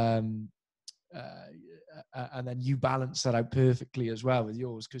and then you balance that out perfectly as well with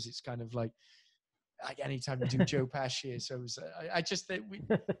yours, because it's kind of like anytime you do Joe Pesci, so I just think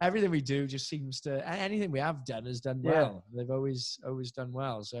everything we do just seems to, anything we have done has done well. They've always done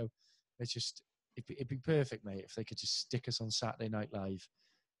well. So it's just, it'd be perfect, mate, if they could just stick us on Saturday Night Live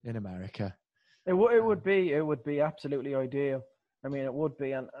in America. It would be absolutely ideal. I mean, it would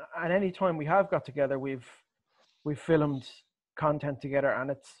be, and any time we have got together, we've filmed content together,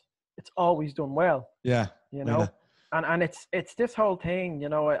 and it's always done well. Yeah, And it's this whole thing,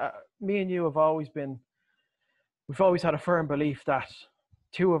 me and you we've always had a firm belief that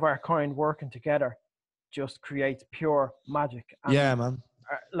two of our kind working together just creates pure magic. And yeah, man.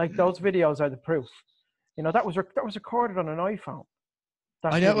 Like, those videos are the proof. That was recorded on an iPhone.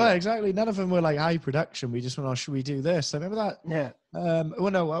 I know, well, exactly. None of them were like high production. We just went, oh, should we do this? I remember that. Yeah.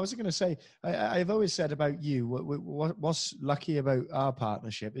 Well, no, I was going to say, I've always said about you, what's lucky about our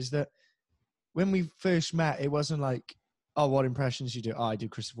partnership is that when we first met, it wasn't like, oh, what impressions you do? Oh, I do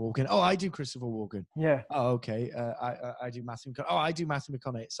Christopher Walken. Oh, I do Christopher Walken. Yeah. Oh, okay. I do Matthew McConaughey. Oh, I do Matthew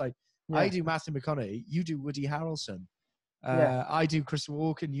McConaughey. It's like, I do Matthew McConaughey. You do Woody Harrelson. I do Christopher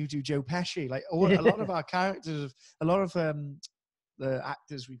Walken. You do Joe Pesci. Like, a lot of our characters, a lot of the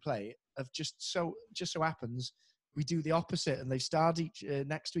actors we play have just so happens we do the opposite, and they start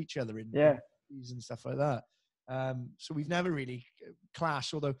next to each other in movies and stuff like that. So we've never really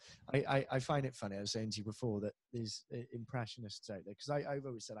clashed, although I find it funny. I was saying to you before that there's impressionists out there, because I've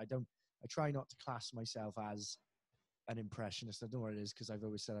always said I try not to class myself as an impressionist. I don't know what it is, because I've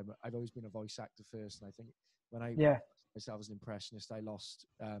always said I've always been a voice actor first, and I think when I myself as an impressionist, I lost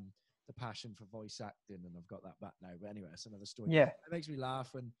the passion for voice acting, and I've got that back now. But anyway, that's another story. Yeah, it makes me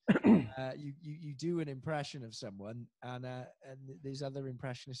laugh when you do an impression of someone, and there's other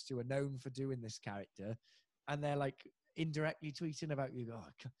impressionists who are known for doing this character, and they're like indirectly tweeting about you. Oh,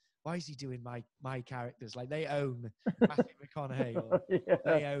 why is he doing my characters? Like, they own Matthew McConaughey, or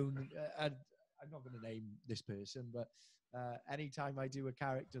they own. And I'm not going to name this person, but anytime I do a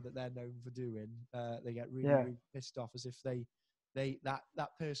character that they're known for doing, they get really, really pissed off, as if that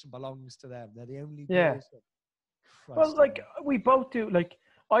person belongs to them. They're the only person. Well, like, we both do. Like,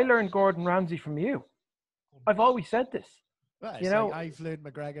 I learned Gordon Ramsay from you. I've always said this. Well, like I've learned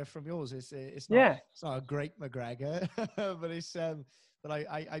McGregor from yours. It's not a great McGregor, but it's but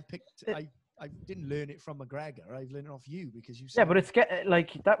I picked. I didn't learn it from McGregor. I've learned it off you, because you said. Yeah, but it's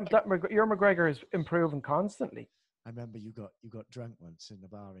like that your McGregor is improving constantly. I remember you got drunk once in the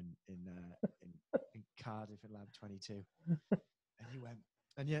bar in Cardiff in Lab 22, and you went.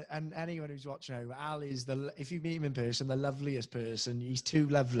 And anyone who's watching over, Al is if you meet him in person, the loveliest person. He's too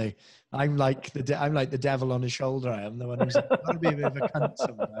lovely. I'm like the devil on his shoulder. I am the one who's got to be a bit of a cunt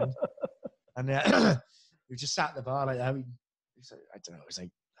sometimes. And we just sat at the bar like that. I don't know. It was like,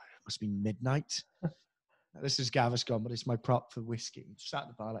 it must be midnight. This is Gaviscon, but it's my prop for whiskey. We just sat at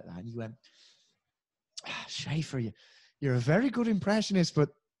the bar like that, and you went, Scheiffer, you're a very good impressionist, but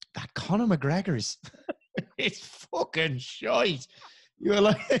that Conor McGregor is it's fucking shite. You were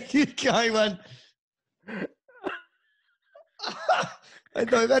like, you guy went. I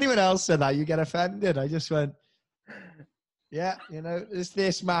thought if anyone else said that, you get offended. I just went, yeah,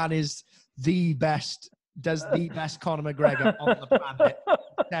 this man is does the best Conor McGregor on the planet.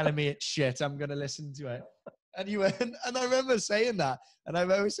 Telling me it's shit, I'm going to listen to it. And you went, and I remember saying that, and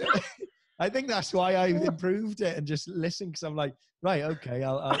I've always said, I think that's why I've improved it and just listened, because I'm like, right, okay,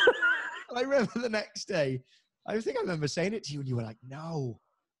 I'll. I remember the next day. I remember saying it to you, and you were like, no,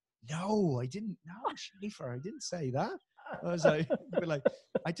 I didn't. No, Scheiffer, I didn't say that. I was like, you were like,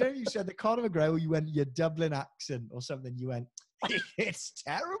 I don't know if you said the Conor McGregor, you went, your Dublin accent or something. You went, it's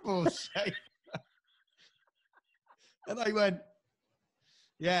terrible, Scheiffer. And I went,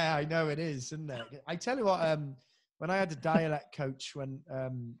 yeah, I know it is, isn't it? I tell you what, when I had a dialect coach when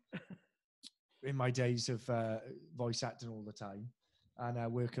in my days of voice acting all the time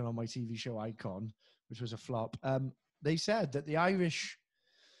and working on my TV show Icon, which was a flop, they said that the Irish,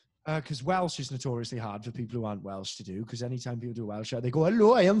 because Welsh is notoriously hard for people who aren't Welsh to do, because anytime people do Welsh, they go,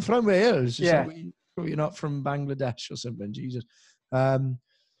 hello, I am from Wales. It's like, you're not from Bangladesh or something, Jesus.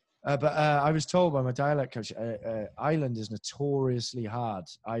 But I was told by my dialect coach, Ireland is notoriously hard,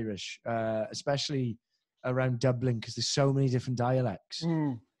 Irish, especially around Dublin, because there's so many different dialects.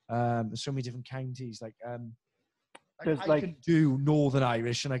 There's so many different counties. Like, I can do Northern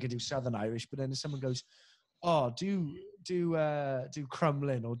Irish and I can do Southern Irish, but then if someone goes, oh, do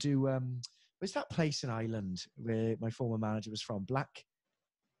Crumlin or do where's that place in Ireland where my former manager was from?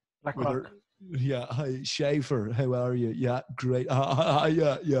 Blackrock. Yeah, hi, Scheiffer, how are you? Yeah, great.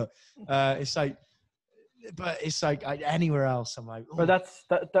 Yeah. It's like, but it's like anywhere else, I'm like, but that's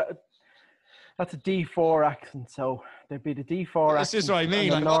a D4 accent, so there'd be the D4 accent. This is what I mean.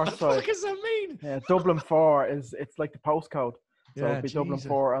 Like, what the fuck does that mean? Yeah, Dublin 4 it's like the postcode. So it'd be Jesus. Dublin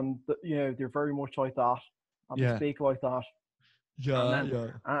 4, and they're very much like that, and they speak like that. Yeah,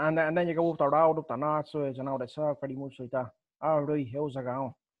 and then you go up the road up the north side, they talk pretty much like that. All right, how's it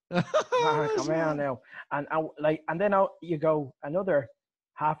going? Come on now, and then you go another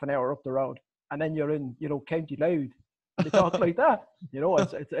half an hour up the road, and then you're in County Loud, and they talk like that.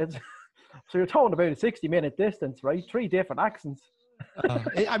 It's so you're talking about a 60-minute distance, right? 3 different accents.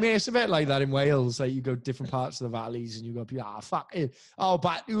 I mean, it's a bit like that in Wales. Like, you go different parts of the valleys, and you go, fuck it. Oh,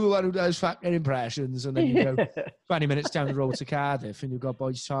 but you one who does fucking impressions, and then you go 20 minutes down the road to Cardiff, and you've got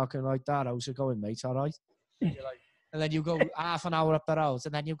boys talking like that. How's it going, mate? All right. And then you go half an hour up the road,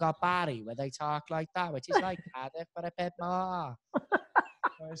 and then you've got Barry, where they talk like that, which is like Cardiff, but a bit more.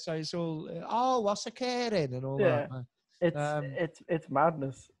 So it's all, oh, what's occurring, and all that. It's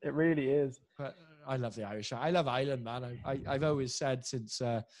madness. It really is. But I love the Irish. I love Ireland, man. I've always said since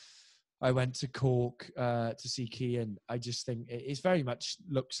I went to Cork to see Cian, I just think it's very much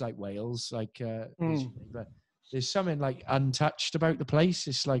looks like Wales. Like, but there's something like untouched about the place.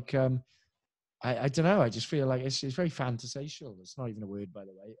 It's like I don't know. I just feel like it's very fantastical. It's not even a word, by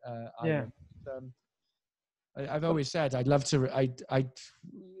the way. I've always said I'd love to. I'd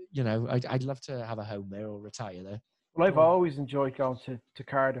love to have a home there or retire there. Well, I've always enjoyed going to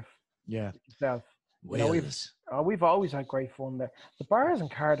Cardiff. Yeah. Myself. We've always had great fun there. The bars in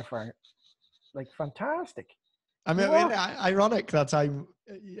Cardiff are like fantastic. I mean, ironic that time.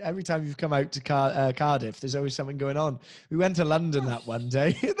 Every time you've come out to Cardiff, there's always something going on. We went to London that one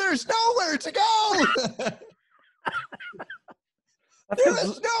day. There's nowhere to go.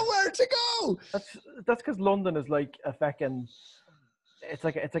 There's nowhere to go. That's because London is like a fucking. It's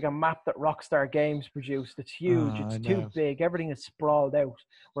like a map that Rockstar Games produced. It's huge. It's too big. Everything is sprawled out.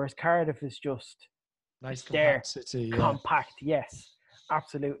 Whereas Cardiff is just nice, compact city. Yeah. Compact, yes,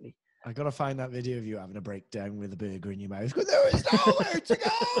 absolutely. I gotta find that video of you having a breakdown with a burger in your mouth. There is nowhere to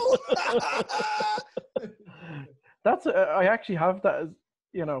go. I actually have that as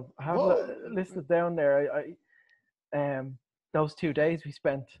I have that listed down there. I those 2 days we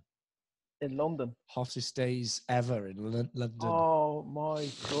spent in London. Hottest days ever in London. Oh my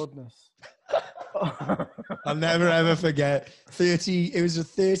goodness. I'll never ever forget. It was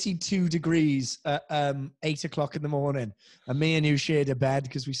 32 degrees at 8 o'clock in the morning, and me and you shared a bed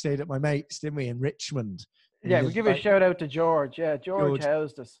because we stayed at my mate's, didn't we, in Richmond? Yeah, we give a shout out to George. Yeah, George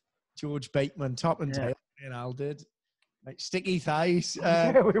housed us. George Bateman, top and tail, and Al did. Like sticky thighs.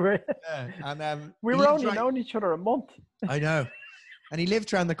 Yeah, we were. Yeah, and we were only known each other a month. I know, and he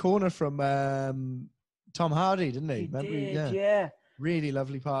lived around the corner from Tom Hardy, didn't he? He did, yeah. Really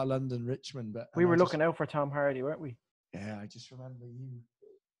lovely part of London, Richmond. But we were looking out for Tom Hardy, weren't we? Yeah, I just remember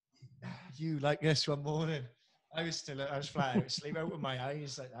you like this one morning. I was flat out asleep, open my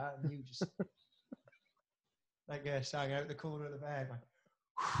eyes like that, and you just like sang out the corner of the bed. Like,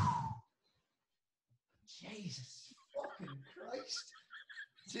 Jesus fucking Christ!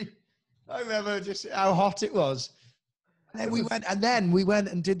 I remember just how hot it was. And then we went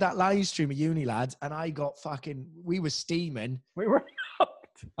and did that live stream at uni, lads, and I got we were steaming. We were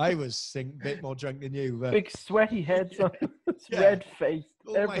hooked. I was a bit more drunk than you. But big sweaty heads on red face,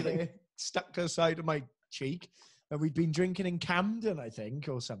 everything stuck to the side of my cheek. And we'd been drinking in Camden, I think,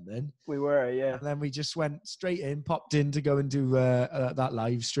 or something. We were, yeah. And then we just went straight in, popped in to go and do that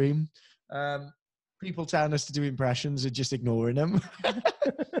live stream. People telling us to do impressions and just ignoring them.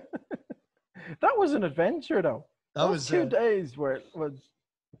 That was an adventure, though. That was 2 days where it was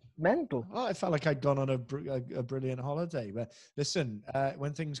mental. Oh, I felt like I'd gone on a brilliant holiday. But listen,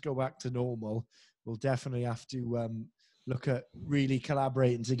 when things go back to normal, we'll definitely have to look at really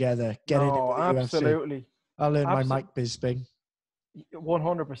collaborating together, getting into No, the UFC. absolutely. I'll learn my mic Bisping.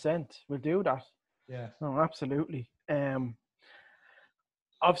 100%. We'll do that. Yeah. No, absolutely.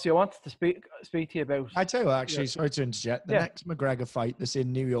 Obviously, I wanted to speak to you about. I tell you what, actually, sorry to interject. The Yeah. next McGregor fight that's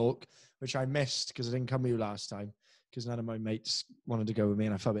in New York, which I missed because I didn't come with you last time, because none of my mates wanted to go with me,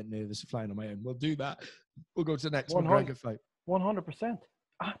 and I felt a bit nervous flying on my own. We'll do that. We'll go to the next McGregor fight. 100%.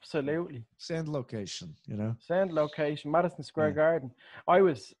 Absolutely. Send location, you know. Send location. Madison Square Garden. I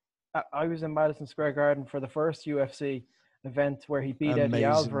was in Madison Square Garden for the first UFC event where he beat Eddie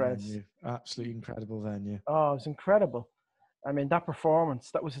Alvarez. Venue. Absolutely incredible venue. Oh, it was incredible. I mean, that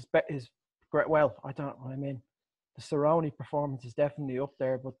performance, that was his great. Well, I don't know. I mean, the Cerrone performance is definitely up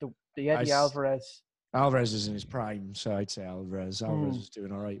there, but the Eddie Alvarez. Alvarez is in his prime, so I'd say Alvarez. Alvarez was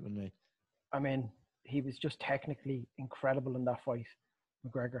doing all right, wasn't he? I mean, he was just technically incredible in that fight,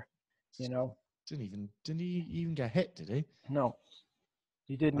 McGregor. You know. Didn't he even get hit? Did he? No,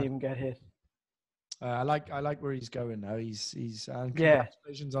 he didn't even get hit. I like where he's going now. He's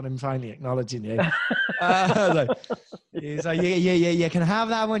congratulations on him finally acknowledging you. He's like, yeah, you can have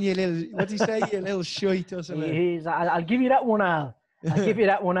that one, you little. What do you say, you little shite or something? I'll give you that one, Al. I'll give you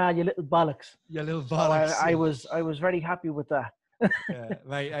that one, Al. You little bollocks. You little bollocks. So I was very happy with that. Yeah,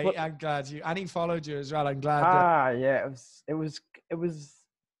 mate. I'm glad you. And he followed you as well. I'm glad. Yeah. It was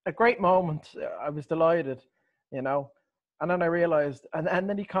a great moment. I was delighted, you know. And then I realized, and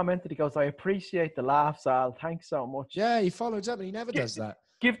then he commented, he goes, I appreciate the laughs, Al. Thanks so much. Yeah, he follows up and he never does that.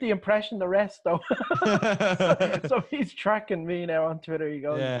 Give the impression the rest, though. so he's tracking me now on Twitter. He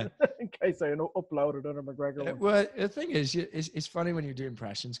goes, in case I uploaded another McGregor one. Well, the thing is, it's funny when you do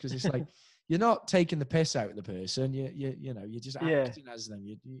impressions because it's like, you're not taking the piss out of the person. You're just acting as them.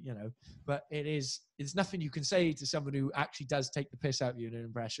 You know, but it's nothing you can say to someone who actually does take the piss out of you in an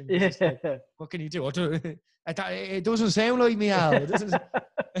impression. Like, what can you do? It doesn't sound like me, Al. It doesn't.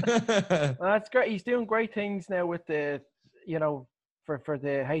 Well, that's great. He's doing great things now with the, you know, for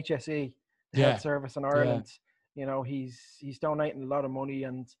the HSE, the health service in Ireland. You know, he's donating a lot of money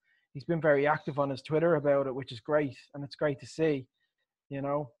and he's been very active on his Twitter about it, which is great, and it's great to see. You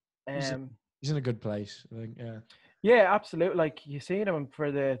know. He's in a good place, I think. Yeah, absolutely. Like you seen him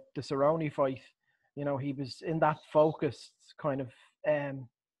for the Cerrone fight. You know, he was in that focused kind of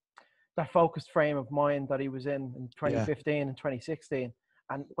that focused frame of mind that he was in 2015 and 2016.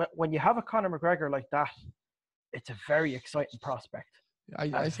 And when you have a Conor McGregor like that, it's a very exciting prospect.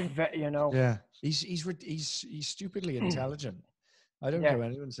 I think, you know. Yeah, he's stupidly intelligent. I don't care what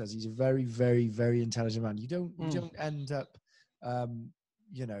anyone says. He's a very, very, very intelligent man. You don't end up.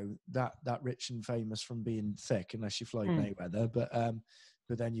 You know, that rich and famous from being thick, unless you're Floyd Mayweather. But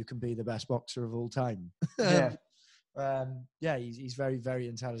then you can be the best boxer of all time. He's very, very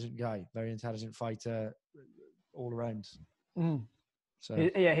intelligent guy, very intelligent fighter, all around. So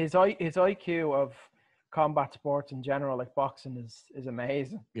his IQ of combat sports in general, like boxing, is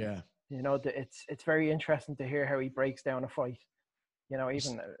amazing. Yeah, you know, it's very interesting to hear how he breaks down a fight. You know,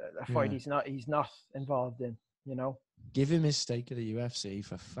 even a fight he's not involved in. You know. Give him his stake at the UFC,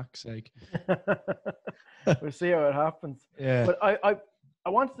 for fuck's sake. We'll see how it happens. Yeah. But I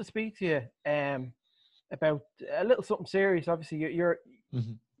wanted to speak to you about a little something serious. Obviously, you're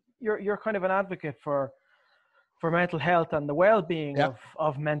kind of an advocate for mental health and the well-being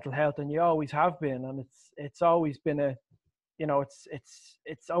of mental health, and you always have been. And it's always been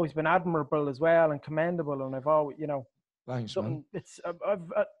it's always been admirable as well and commendable. And I've always, you know, thanks, something. man.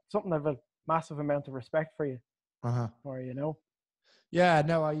 I've something I've a massive amount of respect for you. Or, you know. Yeah,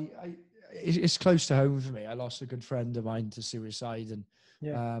 no, it's close to home for me. I lost a good friend of mine to suicide, and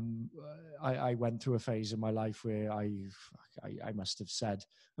I went through a phase in my life where I must have said,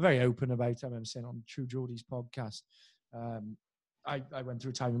 I'm very open about it. I remember saying on True Geordie's podcast, I went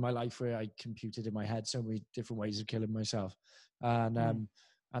through a time in my life where I computed in my head so many different ways of killing myself, and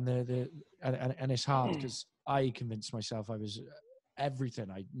it's hard because I convinced myself I was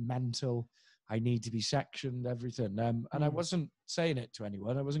everything. Mental. I need to be sectioned, everything. And I wasn't saying it to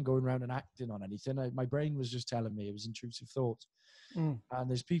anyone. I wasn't going around and acting on anything. My brain was just telling me. It was intrusive thoughts. And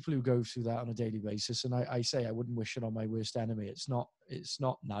there's people who go through that on a daily basis. And I say I wouldn't wish it on my worst enemy. It's not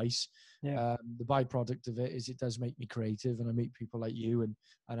nice. The byproduct of it is it does make me creative, and I meet people like you, and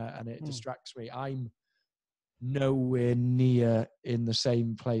it distracts me. I'm nowhere near in the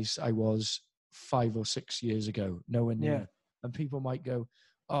same place I was 5 or 6 years ago. Nowhere near. And people might go,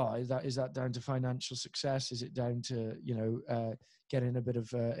 oh, is that down to financial success? Is it down to, you know, getting a bit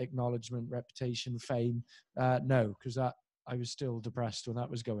of acknowledgement, reputation, fame? No, because I was still depressed when that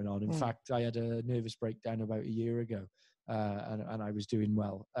was going on. In fact, I had a nervous breakdown about a year ago, and I was doing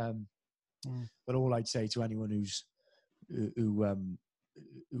well. But all I'd say to anyone who's who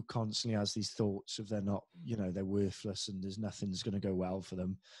constantly has these thoughts of they're not, they're worthless and there's nothing's going to go well for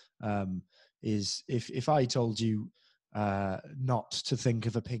them, is if I told you not to think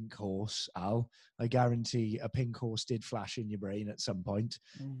of a pink horse, Al, I guarantee a pink horse did flash in your brain at some point.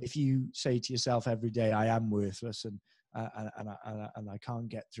 If you say to yourself every day, I am worthless and I can't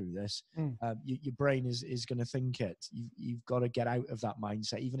get through this, your brain is going to think it. You've got to get out of that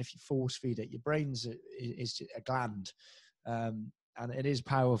mindset. Even if you force feed it, your brain's is a gland, and it is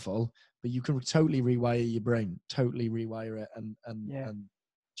powerful, but you can totally rewire your brain, totally rewire it. And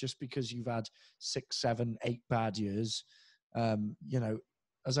just because you've had 6, 7, 8 bad years,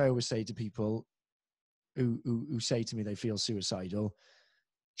 as I always say to people who say to me they feel suicidal,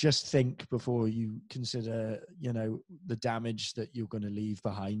 just think before you consider, the damage that you're going to leave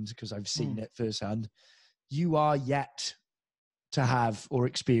behind, because I've seen it firsthand. You are yet to have or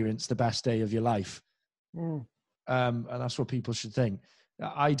experience the best day of your life. And that's what people should think.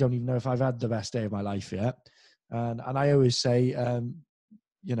 I don't even know if I've had the best day of my life yet. And I always say,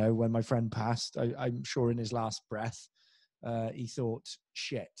 when my friend passed, I'm sure in his last breath, he thought,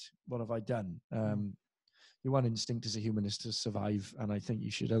 shit, what have I done? Your one instinct as a human is to survive. And I think you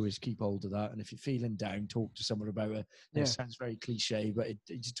should always keep hold of that. And if you're feeling down, talk to someone about it. It sounds very cliche, but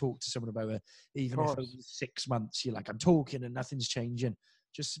you talk to someone about it. Even if over 6 months, you're like, I'm talking and nothing's changing.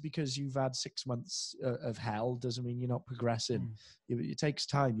 Just because you've had 6 months of hell doesn't mean you're not progressing. It takes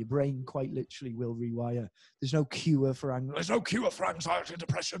time. Your brain quite literally will rewire. There's no cure for anger. There's no cure for anxiety and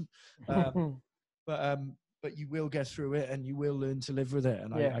depression. But you will get through it and you will learn to live with it.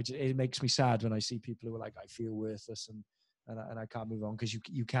 And it makes me sad when I see people who are like, I feel worthless and I can't move on, because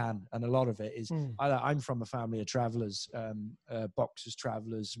you can. And a lot of it is, I'm from a family of travelers, boxers,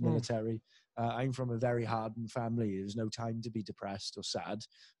 travelers, military. I'm from a very hardened family. There's no time to be depressed or sad.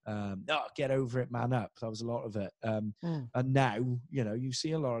 Get over it, man up. That was a lot of it. And now, you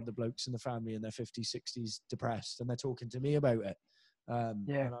see a lot of the blokes in the family in their 50s, 60s depressed, and they're talking to me about it. And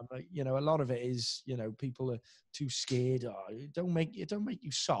I'm like, a lot of it is, people are too scared. It don't make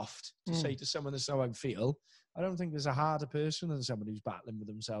you soft to say to someone, that's how I feel. I don't think there's a harder person than someone who's battling with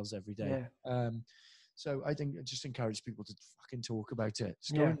themselves every day. So I think I just encourage people to fucking talk about it.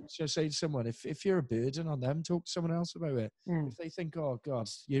 Just say to someone, if you're a burden on them, talk to someone else about it. If they think, oh God,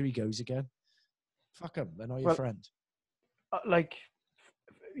 here he goes again, fuck them. They're not your friend.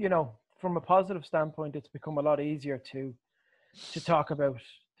 From a positive standpoint, it's become a lot easier to talk about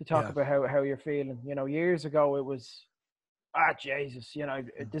about how you're feeling. Years ago it was, Jesus,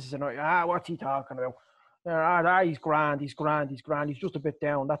 this is annoying. What's he talking about? He's grand. He's just a bit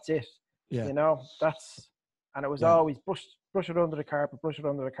down. That's it. And it was always brush it under the carpet.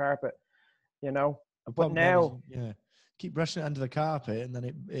 But now, keep brushing it under the carpet, and then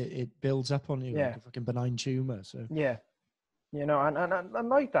it builds up on you like a fucking benign tumor. So and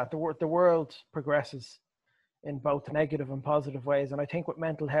like that, the world progresses in both negative and positive ways. And I think with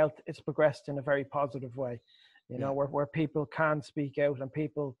mental health, it's progressed in a very positive way, where people can speak out and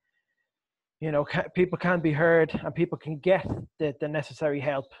people, people can be heard and people can get the necessary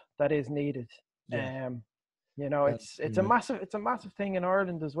help that is needed. It's a massive thing in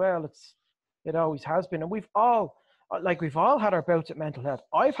Ireland as well. It always has been. And we've all had our bouts with mental health.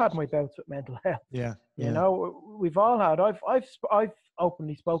 I've had my bouts with mental health. We've all had. I've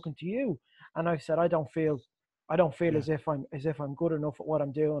openly spoken to you, and I've said I don't feel as if I'm good enough at what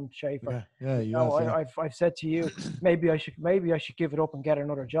I'm doing, Scheiffer. I've said to you, maybe I should give it up and get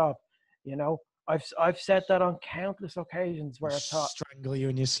another job. I've said that on countless occasions where I've thought, strangle you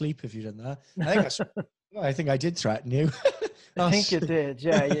in your sleep if you did that. I think I did threaten you. I think you did.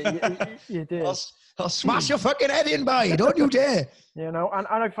 Yeah, you did. I'll smash your fucking head in, boy. Don't you dare. And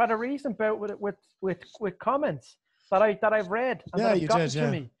I've had a recent bout with comments that I've read and that have gotten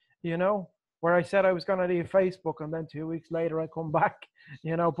to me. Where I said I was going to leave Facebook, and then 2 weeks later I come back.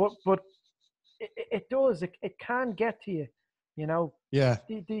 But it does. It can get to you.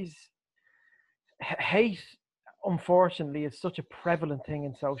 These hate, unfortunately, is such a prevalent thing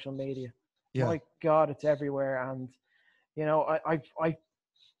in social media. My God, it's everywhere. And I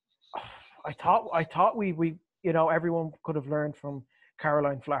thought we everyone could have learned from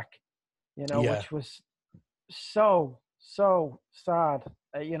Caroline Flack, which was so sad.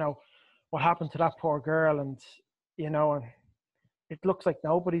 What happened to that poor girl, and and it looks like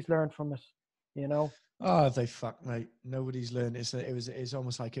nobody's learned from it. Oh, they fuck, mate. Nobody's learned. It's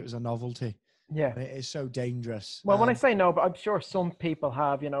almost like it was a novelty. Yeah, it is so dangerous. Well, when I say no, but I'm sure some people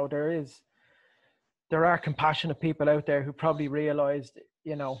have. There are compassionate people out there who probably realized,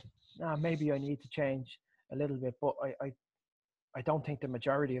 maybe I need to change a little bit, but I don't think the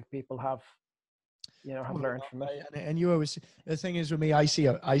majority of people have. have learned from it. And you always, the thing is with me, I see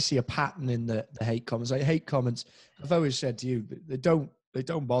a pattern in the hate comments. Like hate comments, I've always said to you, they don't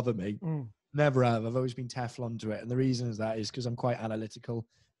bother me. Never have. I've always been Teflon to it. And the reason is because I'm quite analytical.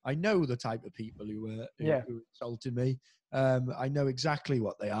 I know the type of people who insulted me. I know exactly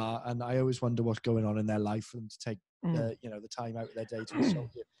what they are. And I always wonder what's going on in their life for them to take, the time out of their day to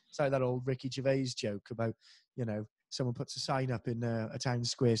insult you. It's like that old Ricky Gervais joke about, someone puts a sign up in a town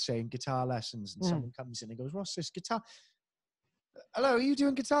square saying guitar lessons, and someone comes in and goes, "What's this guitar? Hello, are you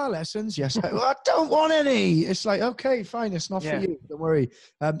doing guitar lessons?" Yes. Well, I don't want any. It's like, okay, fine, it's not for you. Don't worry.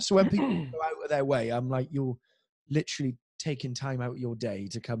 So when people go out of their way, I'm like, you're literally taking time out of your day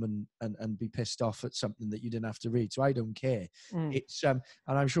to come and be pissed off at something that you didn't have to read. So I don't care. It's and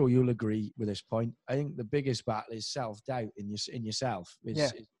I'm sure you'll agree with this point. I think the biggest battle is self-doubt in yourself.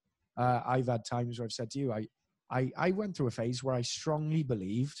 I've had times where I've said to you, I went through a phase where I strongly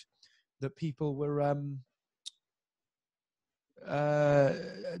believed that people were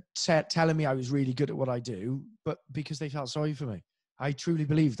telling me I was really good at what I do, but because they felt sorry for me. I truly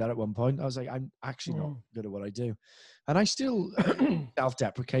believed that at one point. I was like, I'm actually not good at what I do. And I still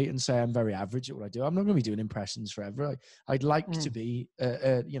self-deprecate and say I'm very average at what I do. I'm not going to be doing impressions forever. I'd like to be,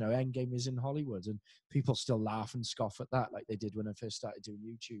 endgamers in Hollywood, and people still laugh and scoff at that like they did when I first started doing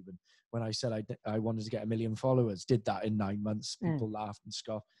YouTube. And when I said I wanted to get 1 million followers, did that in 9 months, people laughed and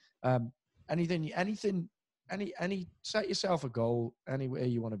scoffed. Set yourself a goal anywhere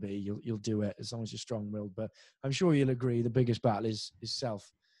you want to be, you'll do it as long as you're strong-willed. But I'm sure you'll agree the biggest battle is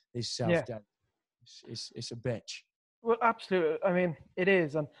self-doubt. It's a bitch. Well, absolutely. I mean, it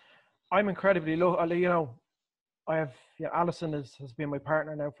is, and I'm incredibly low. I have Alison has been my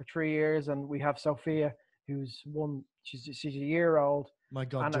partner now for 3 years, and we have Sophia, who's she's a year old. My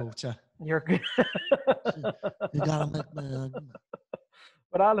goddaughter. You're good. You gotta make me.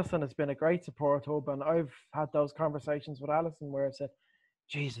 But Alison has been a great support hub, and I've had those conversations with Alison where I said,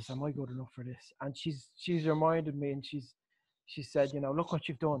 "Jesus, am I good enough for this?" And she's reminded me, and she said, "Look what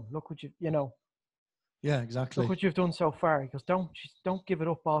you've done. Look what Yeah, exactly. Look what you've done so far." He goes, "Don't give it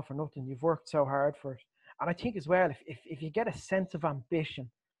up all for nothing. You've worked so hard for it." And I think as well, if you get a sense of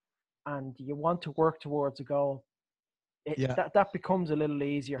ambition and you want to work towards a goal, that becomes a little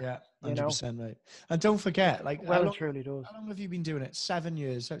easier. Yeah, 100%, mate. And don't forget, it truly does. How long have you been doing it? 7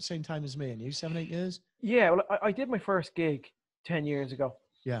 years, same time as me, and you 7-8 years? Yeah, well, I did my first gig 10 years ago.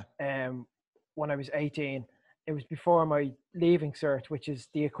 Yeah. When I was 18, it was before my leaving cert, which is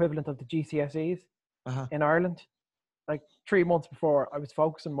the equivalent of the GCSEs in Ireland. Like 3 months before, I was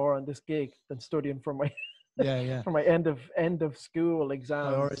focusing more on this gig than studying for my for my end of school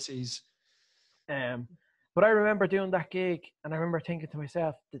exams. Priorities. But I remember doing that gig, and I remember thinking to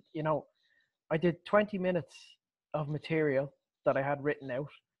myself that I did 20 minutes of material that I had written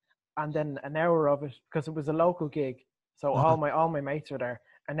out, and then an hour of it, because it was a local gig, so all my mates were there.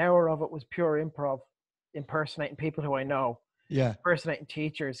 An hour of it was pure improv, impersonating people who I know. Yeah. Impersonating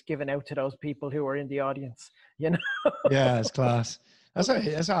teachers, giving out to those people who were in the audience. Yeah, it's class. That's how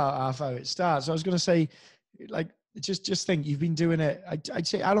it starts. I was going to say, just think, you've been doing it. I'd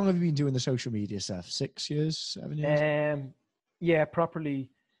say, how long have you been doing the social media stuff? 6 years, 7 years? Yeah, properly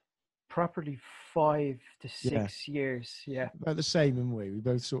 5 to 6 years. Yeah. About the same, haven't we? We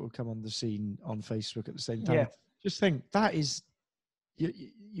both sort of come on the scene on Facebook at the same time. Yeah. Just think, that is, you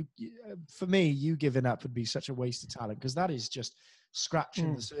for me, you giving up would be such a waste of talent, because that is just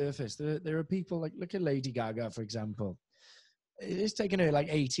scratching the surface. There are people look at Lady Gaga, for example. It's taken her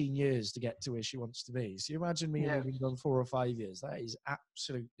 18 years to get to where she wants to be. So you imagine me having done 4 or 5 years. That is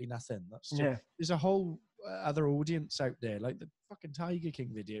absolutely nothing. There's a whole other audience out there, like the fucking Tiger King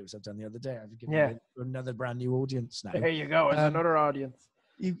videos I've done the other day. I've given another brand new audience now. There you go. It's another audience.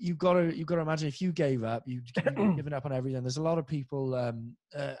 You've got to imagine, if you gave up, you've given up on everything. There's a lot of people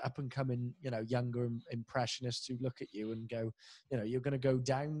up and coming, younger impressionists who look at you and go, you're going to go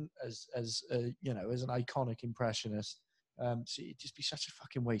down as an iconic impressionist. So it'd just be such a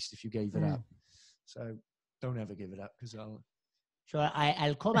fucking waste if you gave it up. So don't ever give it up, because I'll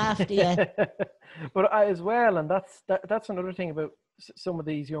come after you. But as well, and that's another thing about some of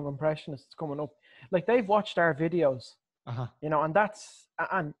these young impressionists coming up. Like, they've watched our videos, and that's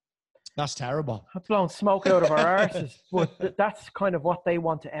terrible. That's blowing smoke out of our arses. But that's kind of what they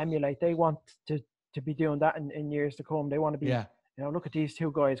want to emulate. They want to be doing that in years to come. They want to be, look at these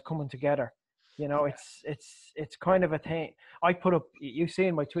two guys coming together. It's kind of a thing. I put up, you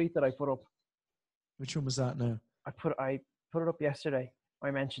seen my tweet that I put up. Which one was that now? I put it up yesterday. I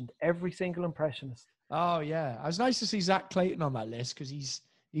mentioned every single impressionist. Oh yeah, it was nice to see Zach Clayton on that list, because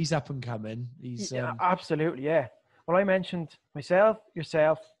he's up and coming. He's absolutely, yeah. Well, I mentioned myself,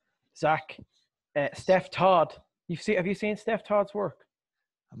 yourself, Zach, Steph Todd. Have you seen Steph Todd's work?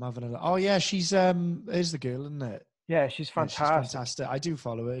 I'm having a look. Oh yeah, she's is the girl, isn't it? Yeah, she's Yeah, fantastic. she's fantastic. I do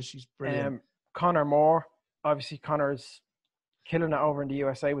follow her. She's brilliant. Connor Moore. Obviously, Connor's killing it over in the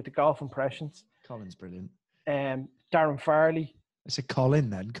USA with the golf impressions. Colin's brilliant. Darren Farley. Is it Colin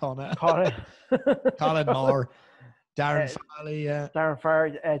then? Connor. Colin. Colin Moore. Darren Farley. Yeah. Darren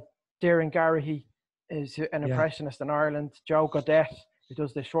Farley. Darren Garrahy is an impressionist in Ireland. Joe Godet, who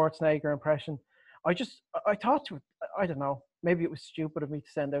does the Schwarzenegger impression. I thought I don't know. Maybe it was stupid of me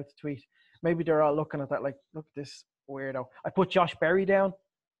to send out the tweet. Maybe they're all looking at that like, look at this weirdo. I put Josh Berry down.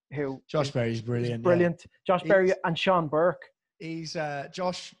 Josh Berry's brilliant. Brilliant. Yeah. Josh Berry and Sean Burke. He's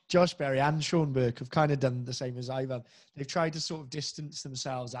Josh Berry and Sean Burke have kind of done the same as I've done. They've tried to sort of distance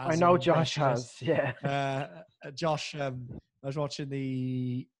themselves. I know Josh has. Yeah. Josh, I was watching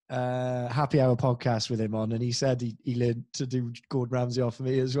the Happy Hour podcast with him on, and he said he learned to do Gordon Ramsay off of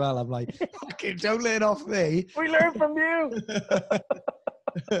me as well. I'm like, okay, don't learn off me. We learned from you.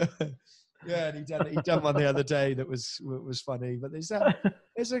 Yeah, and he done one the other day that was funny. But there's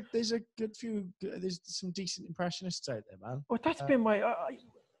a good few. There's some decent impressionists out there, man. Well, that's been my.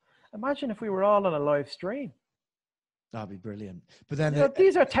 Imagine if we were all on a live stream. That'd be brilliant. But then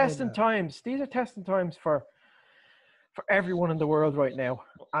these are testing times. These are testing times for everyone in the world right now,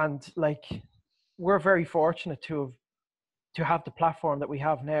 and like we're very fortunate to have the platform that we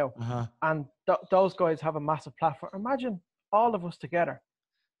have now, and those guys have a massive platform. Imagine all of us together.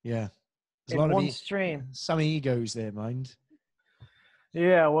 Yeah. There's in one stream. Some egos there, mind.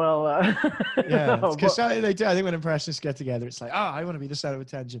 Yeah, well, yeah, because they do. I think when impressionists get together, it's like, I want to be the center of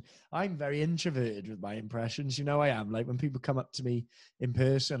attention. I'm very introverted with my impressions. You know, I am. Like when people come up to me in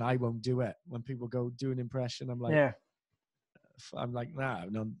person, I won't do it. When people go do an impression, I'm like, no. Like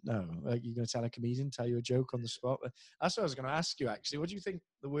you're going to tell a comedian, tell you a joke on the spot. That's what I was going to ask you. Actually, what do you think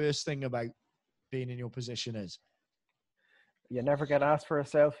the worst thing about being in your position is? You never get asked for a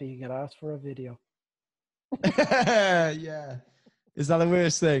selfie. You get asked for a video. Yeah. Is that the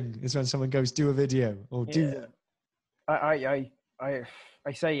worst thing? Is when someone goes, do a video or do that?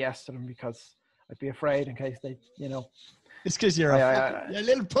 I say yes to them because I'd be afraid in case they, It's because you're a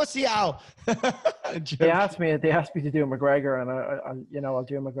little pussy owl. They asked me to do a McGregor, and I'll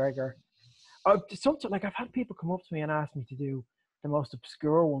do a McGregor. Something like I've had people come up to me and ask me to do the most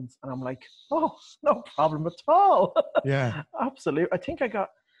obscure ones, and I'm like, oh, no problem at all. Yeah, absolutely. I think I got.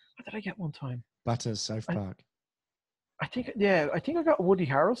 What did I get one time? Butters, South Park. I think I got Woody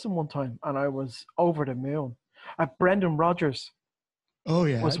Harrelson one time, and I was over the moon. Brendan Rodgers. Oh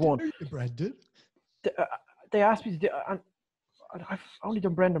yeah, was one. Brendan. They asked me to do, and I've only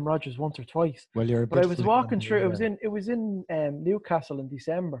done Brendan Rodgers once or twice. Well, but I was walking through. It was in Newcastle in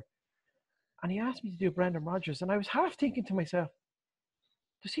December, and he asked me to do Brendan Rodgers, and I was half thinking to myself,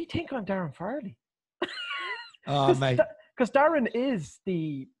 does he think I'm Darren Farley? Oh, mate. Because Darren is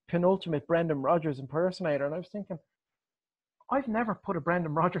the penultimate Brendan Rodgers impersonator, and I was thinking, I've never put a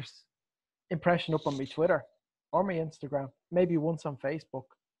Brendan Rodgers impression up on my Twitter or my Instagram. Maybe once on Facebook.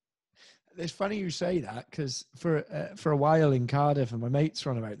 It's funny you say that because for a while in Cardiff, and my mates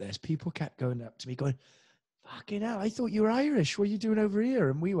run about this, people kept going up to me going, fucking hell, I thought you were Irish. What are you doing over here?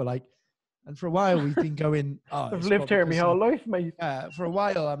 And we were like, and for a while we've been going, I've lived here my whole life, mate. For a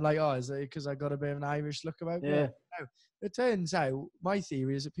while I'm like, is it because I got a bit of an Irish look about me? Yeah. No, it turns out my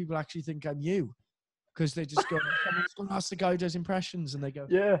theory is that people actually think I'm you. Because they just go, someone's going to ask the guy who does impressions, and they go,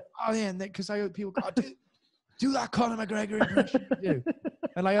 yeah. Oh, yeah, because people go, do that Conor McGregor impression you do.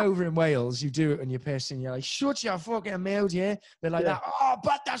 And like over in Wales, you do it and you're pissing, you're like, shut your fucking mouth, yeah? They're like that,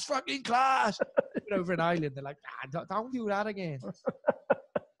 but that's fucking class. But over in Ireland, they're like, don't do that again.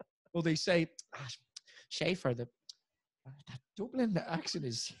 Well, they say, Scheiffer, that Dublin accent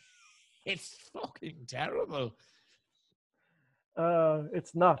it's fucking terrible.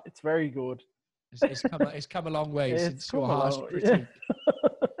 It's not. It's very good. It's come a long way since your harsh critique.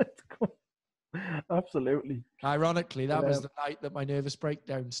 Absolutely. Ironically, that was the night that my nervous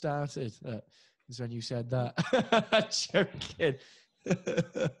breakdown started. Is when you said that. Joking.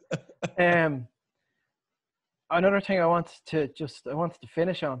 Another thing I wanted to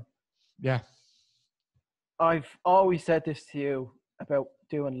finish on. Yeah. I've always said this to you about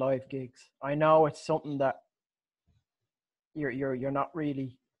doing live gigs. I know it's something that you're not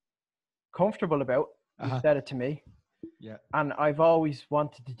really comfortable about. You said it to me. Yeah. And I've always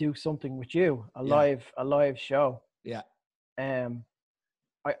wanted to do something with you, a live show. Yeah.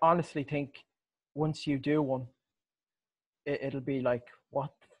 I honestly think once you do one, it'll be like,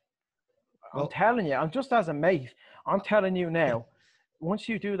 what? I'm telling you, I'm just as a mate. I'm telling you now, once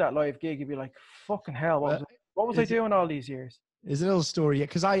you do that live gig, you'll be like, fucking hell, what was I doing all these years? There's a little story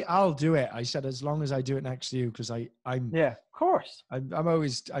because I'll do it. I said as long as I do it next to you because I'm Yeah, of course.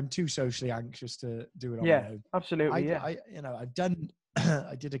 I'm too socially anxious to do it on Yeah, my own. absolutely. I've done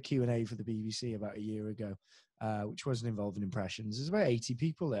I did a Q&A for the BBC about a year ago, which wasn't involving impressions. There's about 80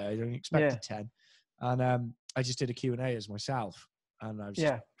 people there. I only expected 10, and I just did a Q&A as myself, and I was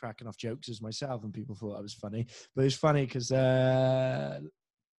just cracking off jokes as myself, and people thought I was funny. But it was funny because a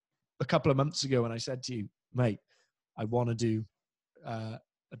couple of months ago when I said to you, mate, I want to do a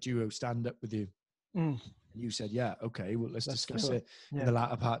duo stand-up with you. And you said, yeah, okay, well, let's discuss it in the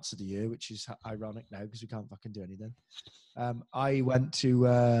latter parts of the year, which is ironic now because we can't fucking do anything. I went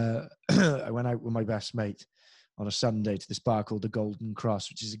out with my best mate on a Sunday to this bar called the Golden Cross,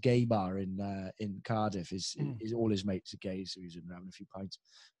 which is a gay bar in Cardiff. Is all his mates are gay, so he was in having a few pints,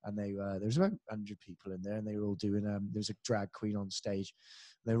 and there was about 100 people in there, and they were all doing. There was a drag queen on stage.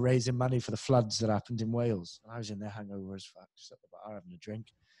 They were raising money for the floods that happened in Wales. I was in there hungover as fuck, just at the bar having a drink.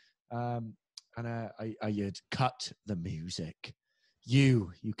 And I had cut the music.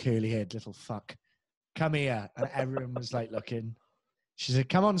 You curly-haired little fuck, come here. And everyone was like looking. She said,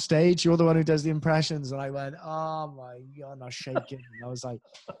 come on stage. You're the one who does the impressions. And I went, oh my God, I was shaking. And I was like,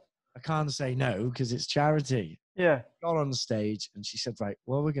 I can't say no because it's charity. Yeah. Got on stage and she said, right,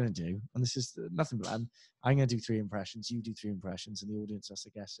 what we're going to do, and this is nothing planned, I'm going to do 3 impressions, you do 3 impressions, and the audience has to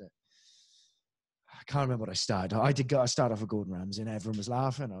guess it. I can't remember what I started. I started off with Gordon Ramsay and everyone was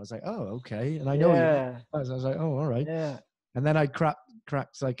laughing. I was like, oh, okay. And I know you. I was like, oh, all right. Yeah. And then I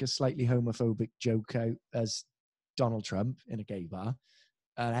cracked like a slightly homophobic joke out as Donald Trump in a gay bar.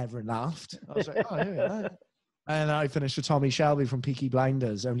 And everyone laughed. I was like, oh, yeah. And I finished with Tommy Shelby from Peaky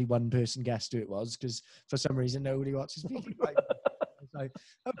Blinders. Only one person guessed who it was because for some reason nobody watches Peaky Blinders. I was like,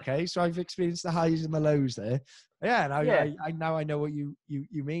 okay, so I've experienced the highs and the lows there. Yeah, and I now I know what you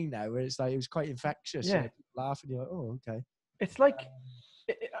mean now, where it's like it was quite infectious. Yeah, you know, laughing. You're like, oh, okay. It's like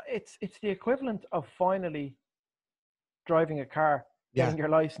it's the equivalent of finally driving a car, getting your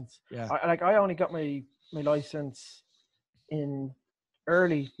license. Yeah. I only got my license in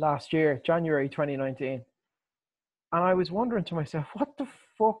early last year, January 2019. And I was wondering to myself, what the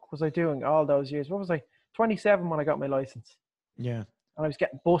fuck was I doing all those years? What was I, 27 when I got my license? Yeah. And I was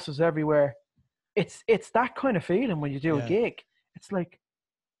getting buses everywhere. It's that kind of feeling when you do a gig. It's like,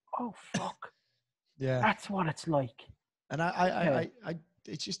 oh, fuck. Yeah. That's what it's like. And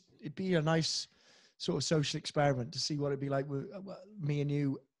it'd be a nice sort of social experiment to see what it'd be like with me and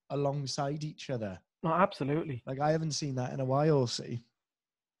you alongside each other. No, absolutely. Like, I haven't seen that in a while, see.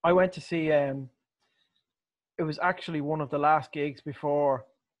 I went to see, it was actually one of the last gigs before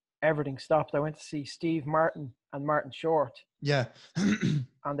everything stopped. I went to see Steve Martin and Martin Short. Yeah.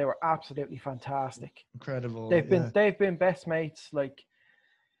 And they were absolutely fantastic. Incredible. They've been best mates like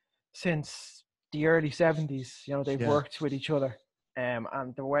since the early 70s. You know, they've worked with each other. And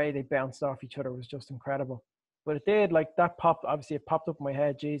the way they bounced off each other was just incredible. But it did, like, that popped, obviously it popped up in my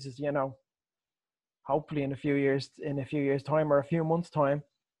head. Jesus, you know, hopefully in a few years time or a few months time,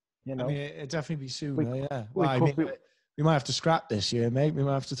 you know. I mean, it'd definitely be sooner, yeah. Well, we might have to scrap this year, mate. We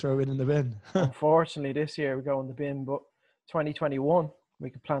might have to throw it in the bin. Unfortunately, this year we go in the bin, but 2021, we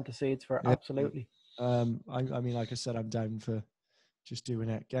could plant the seeds for it, absolutely. I mean, like I said, I'm down for just doing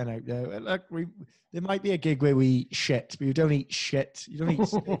it, getting out there. Look, there might be a gig where we eat shit, but you don't eat shit. You don't eat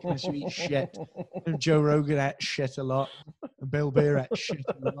steak unless you eat shit. And Joe Rogan ate shit a lot. And Bill Burr ate shit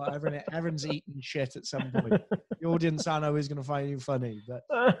a lot. Everyone's eating shit at some point. The audience aren't always going to find you funny, but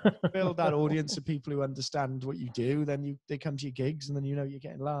build that audience of people who understand what you do. Then they come to your gigs, and then you know you're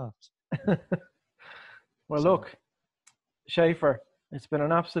getting laughs. Well, look, Scheiffer, it's been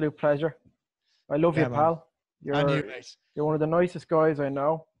an absolute pleasure. I love you, pal. You're one of the nicest guys I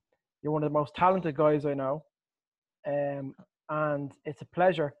know. You're one of the most talented guys I know. And it's a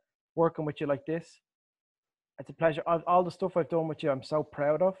pleasure working with you like this. It's a pleasure. All the stuff I've done with you, I'm so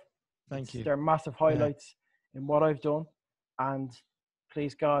proud of. Thank you. They're massive highlights in what I've done. And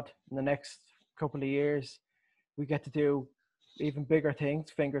please God, in the next couple of years, we get to do even bigger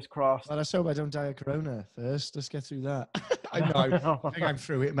things. Fingers crossed. Well, let's hope I don't die of corona first. Let's get through that. I think I'm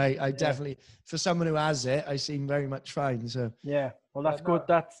through it, mate. I definitely, for someone who has it, I seem very much fine. So yeah, well, that's good.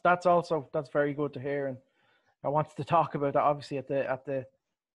 That's very good to hear. And I wanted to talk about that obviously at the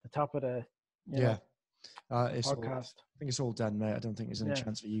top of the podcast. I think it's all done, mate. I don't think there's any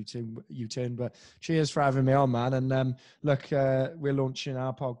chance for U-turn. But cheers for having me on, man. And look, we're launching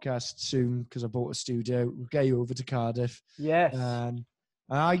our podcast soon because I bought a studio. We'll get you over to Cardiff. Yes.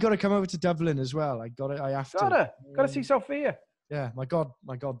 I got to come over to Dublin as well. I have to. Gotta see Sophia. Yeah, my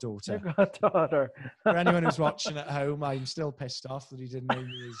goddaughter. Your goddaughter. For anyone who's watching at home, I'm still pissed off that he didn't know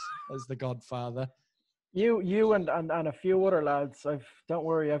me as the godfather. You and a few other lads. Don't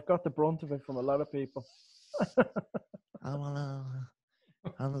worry, I've got the brunt of it from a lot of people. I wanna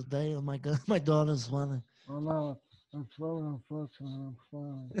on the day of my daughter's wedding. Oh no, it's very unfortunate. I'm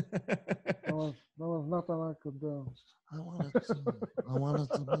sorry. There was nothing I could do. I wanted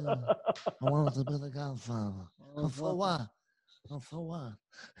to be the godfather. And for what? And for what?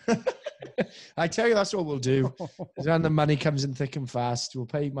 I tell you, that's what we'll do. When the money comes in thick and fast, we'll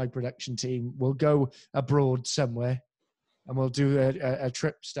pay my production team. We'll go abroad somewhere, and we'll do a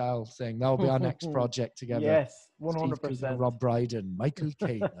trip style thing. That'll be our next project together. Yes, Steve 100%. Coogan, Rob Brydon, Michael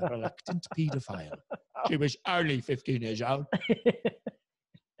Caine, a reluctant paedophile. She was only 15 years old.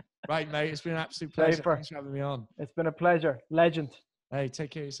 Right, mate. It's been an absolute pleasure. Scheiffer. Thanks for having me on. It's been a pleasure. Legend. Hey,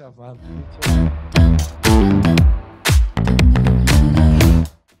 take care of yourself, man. You too.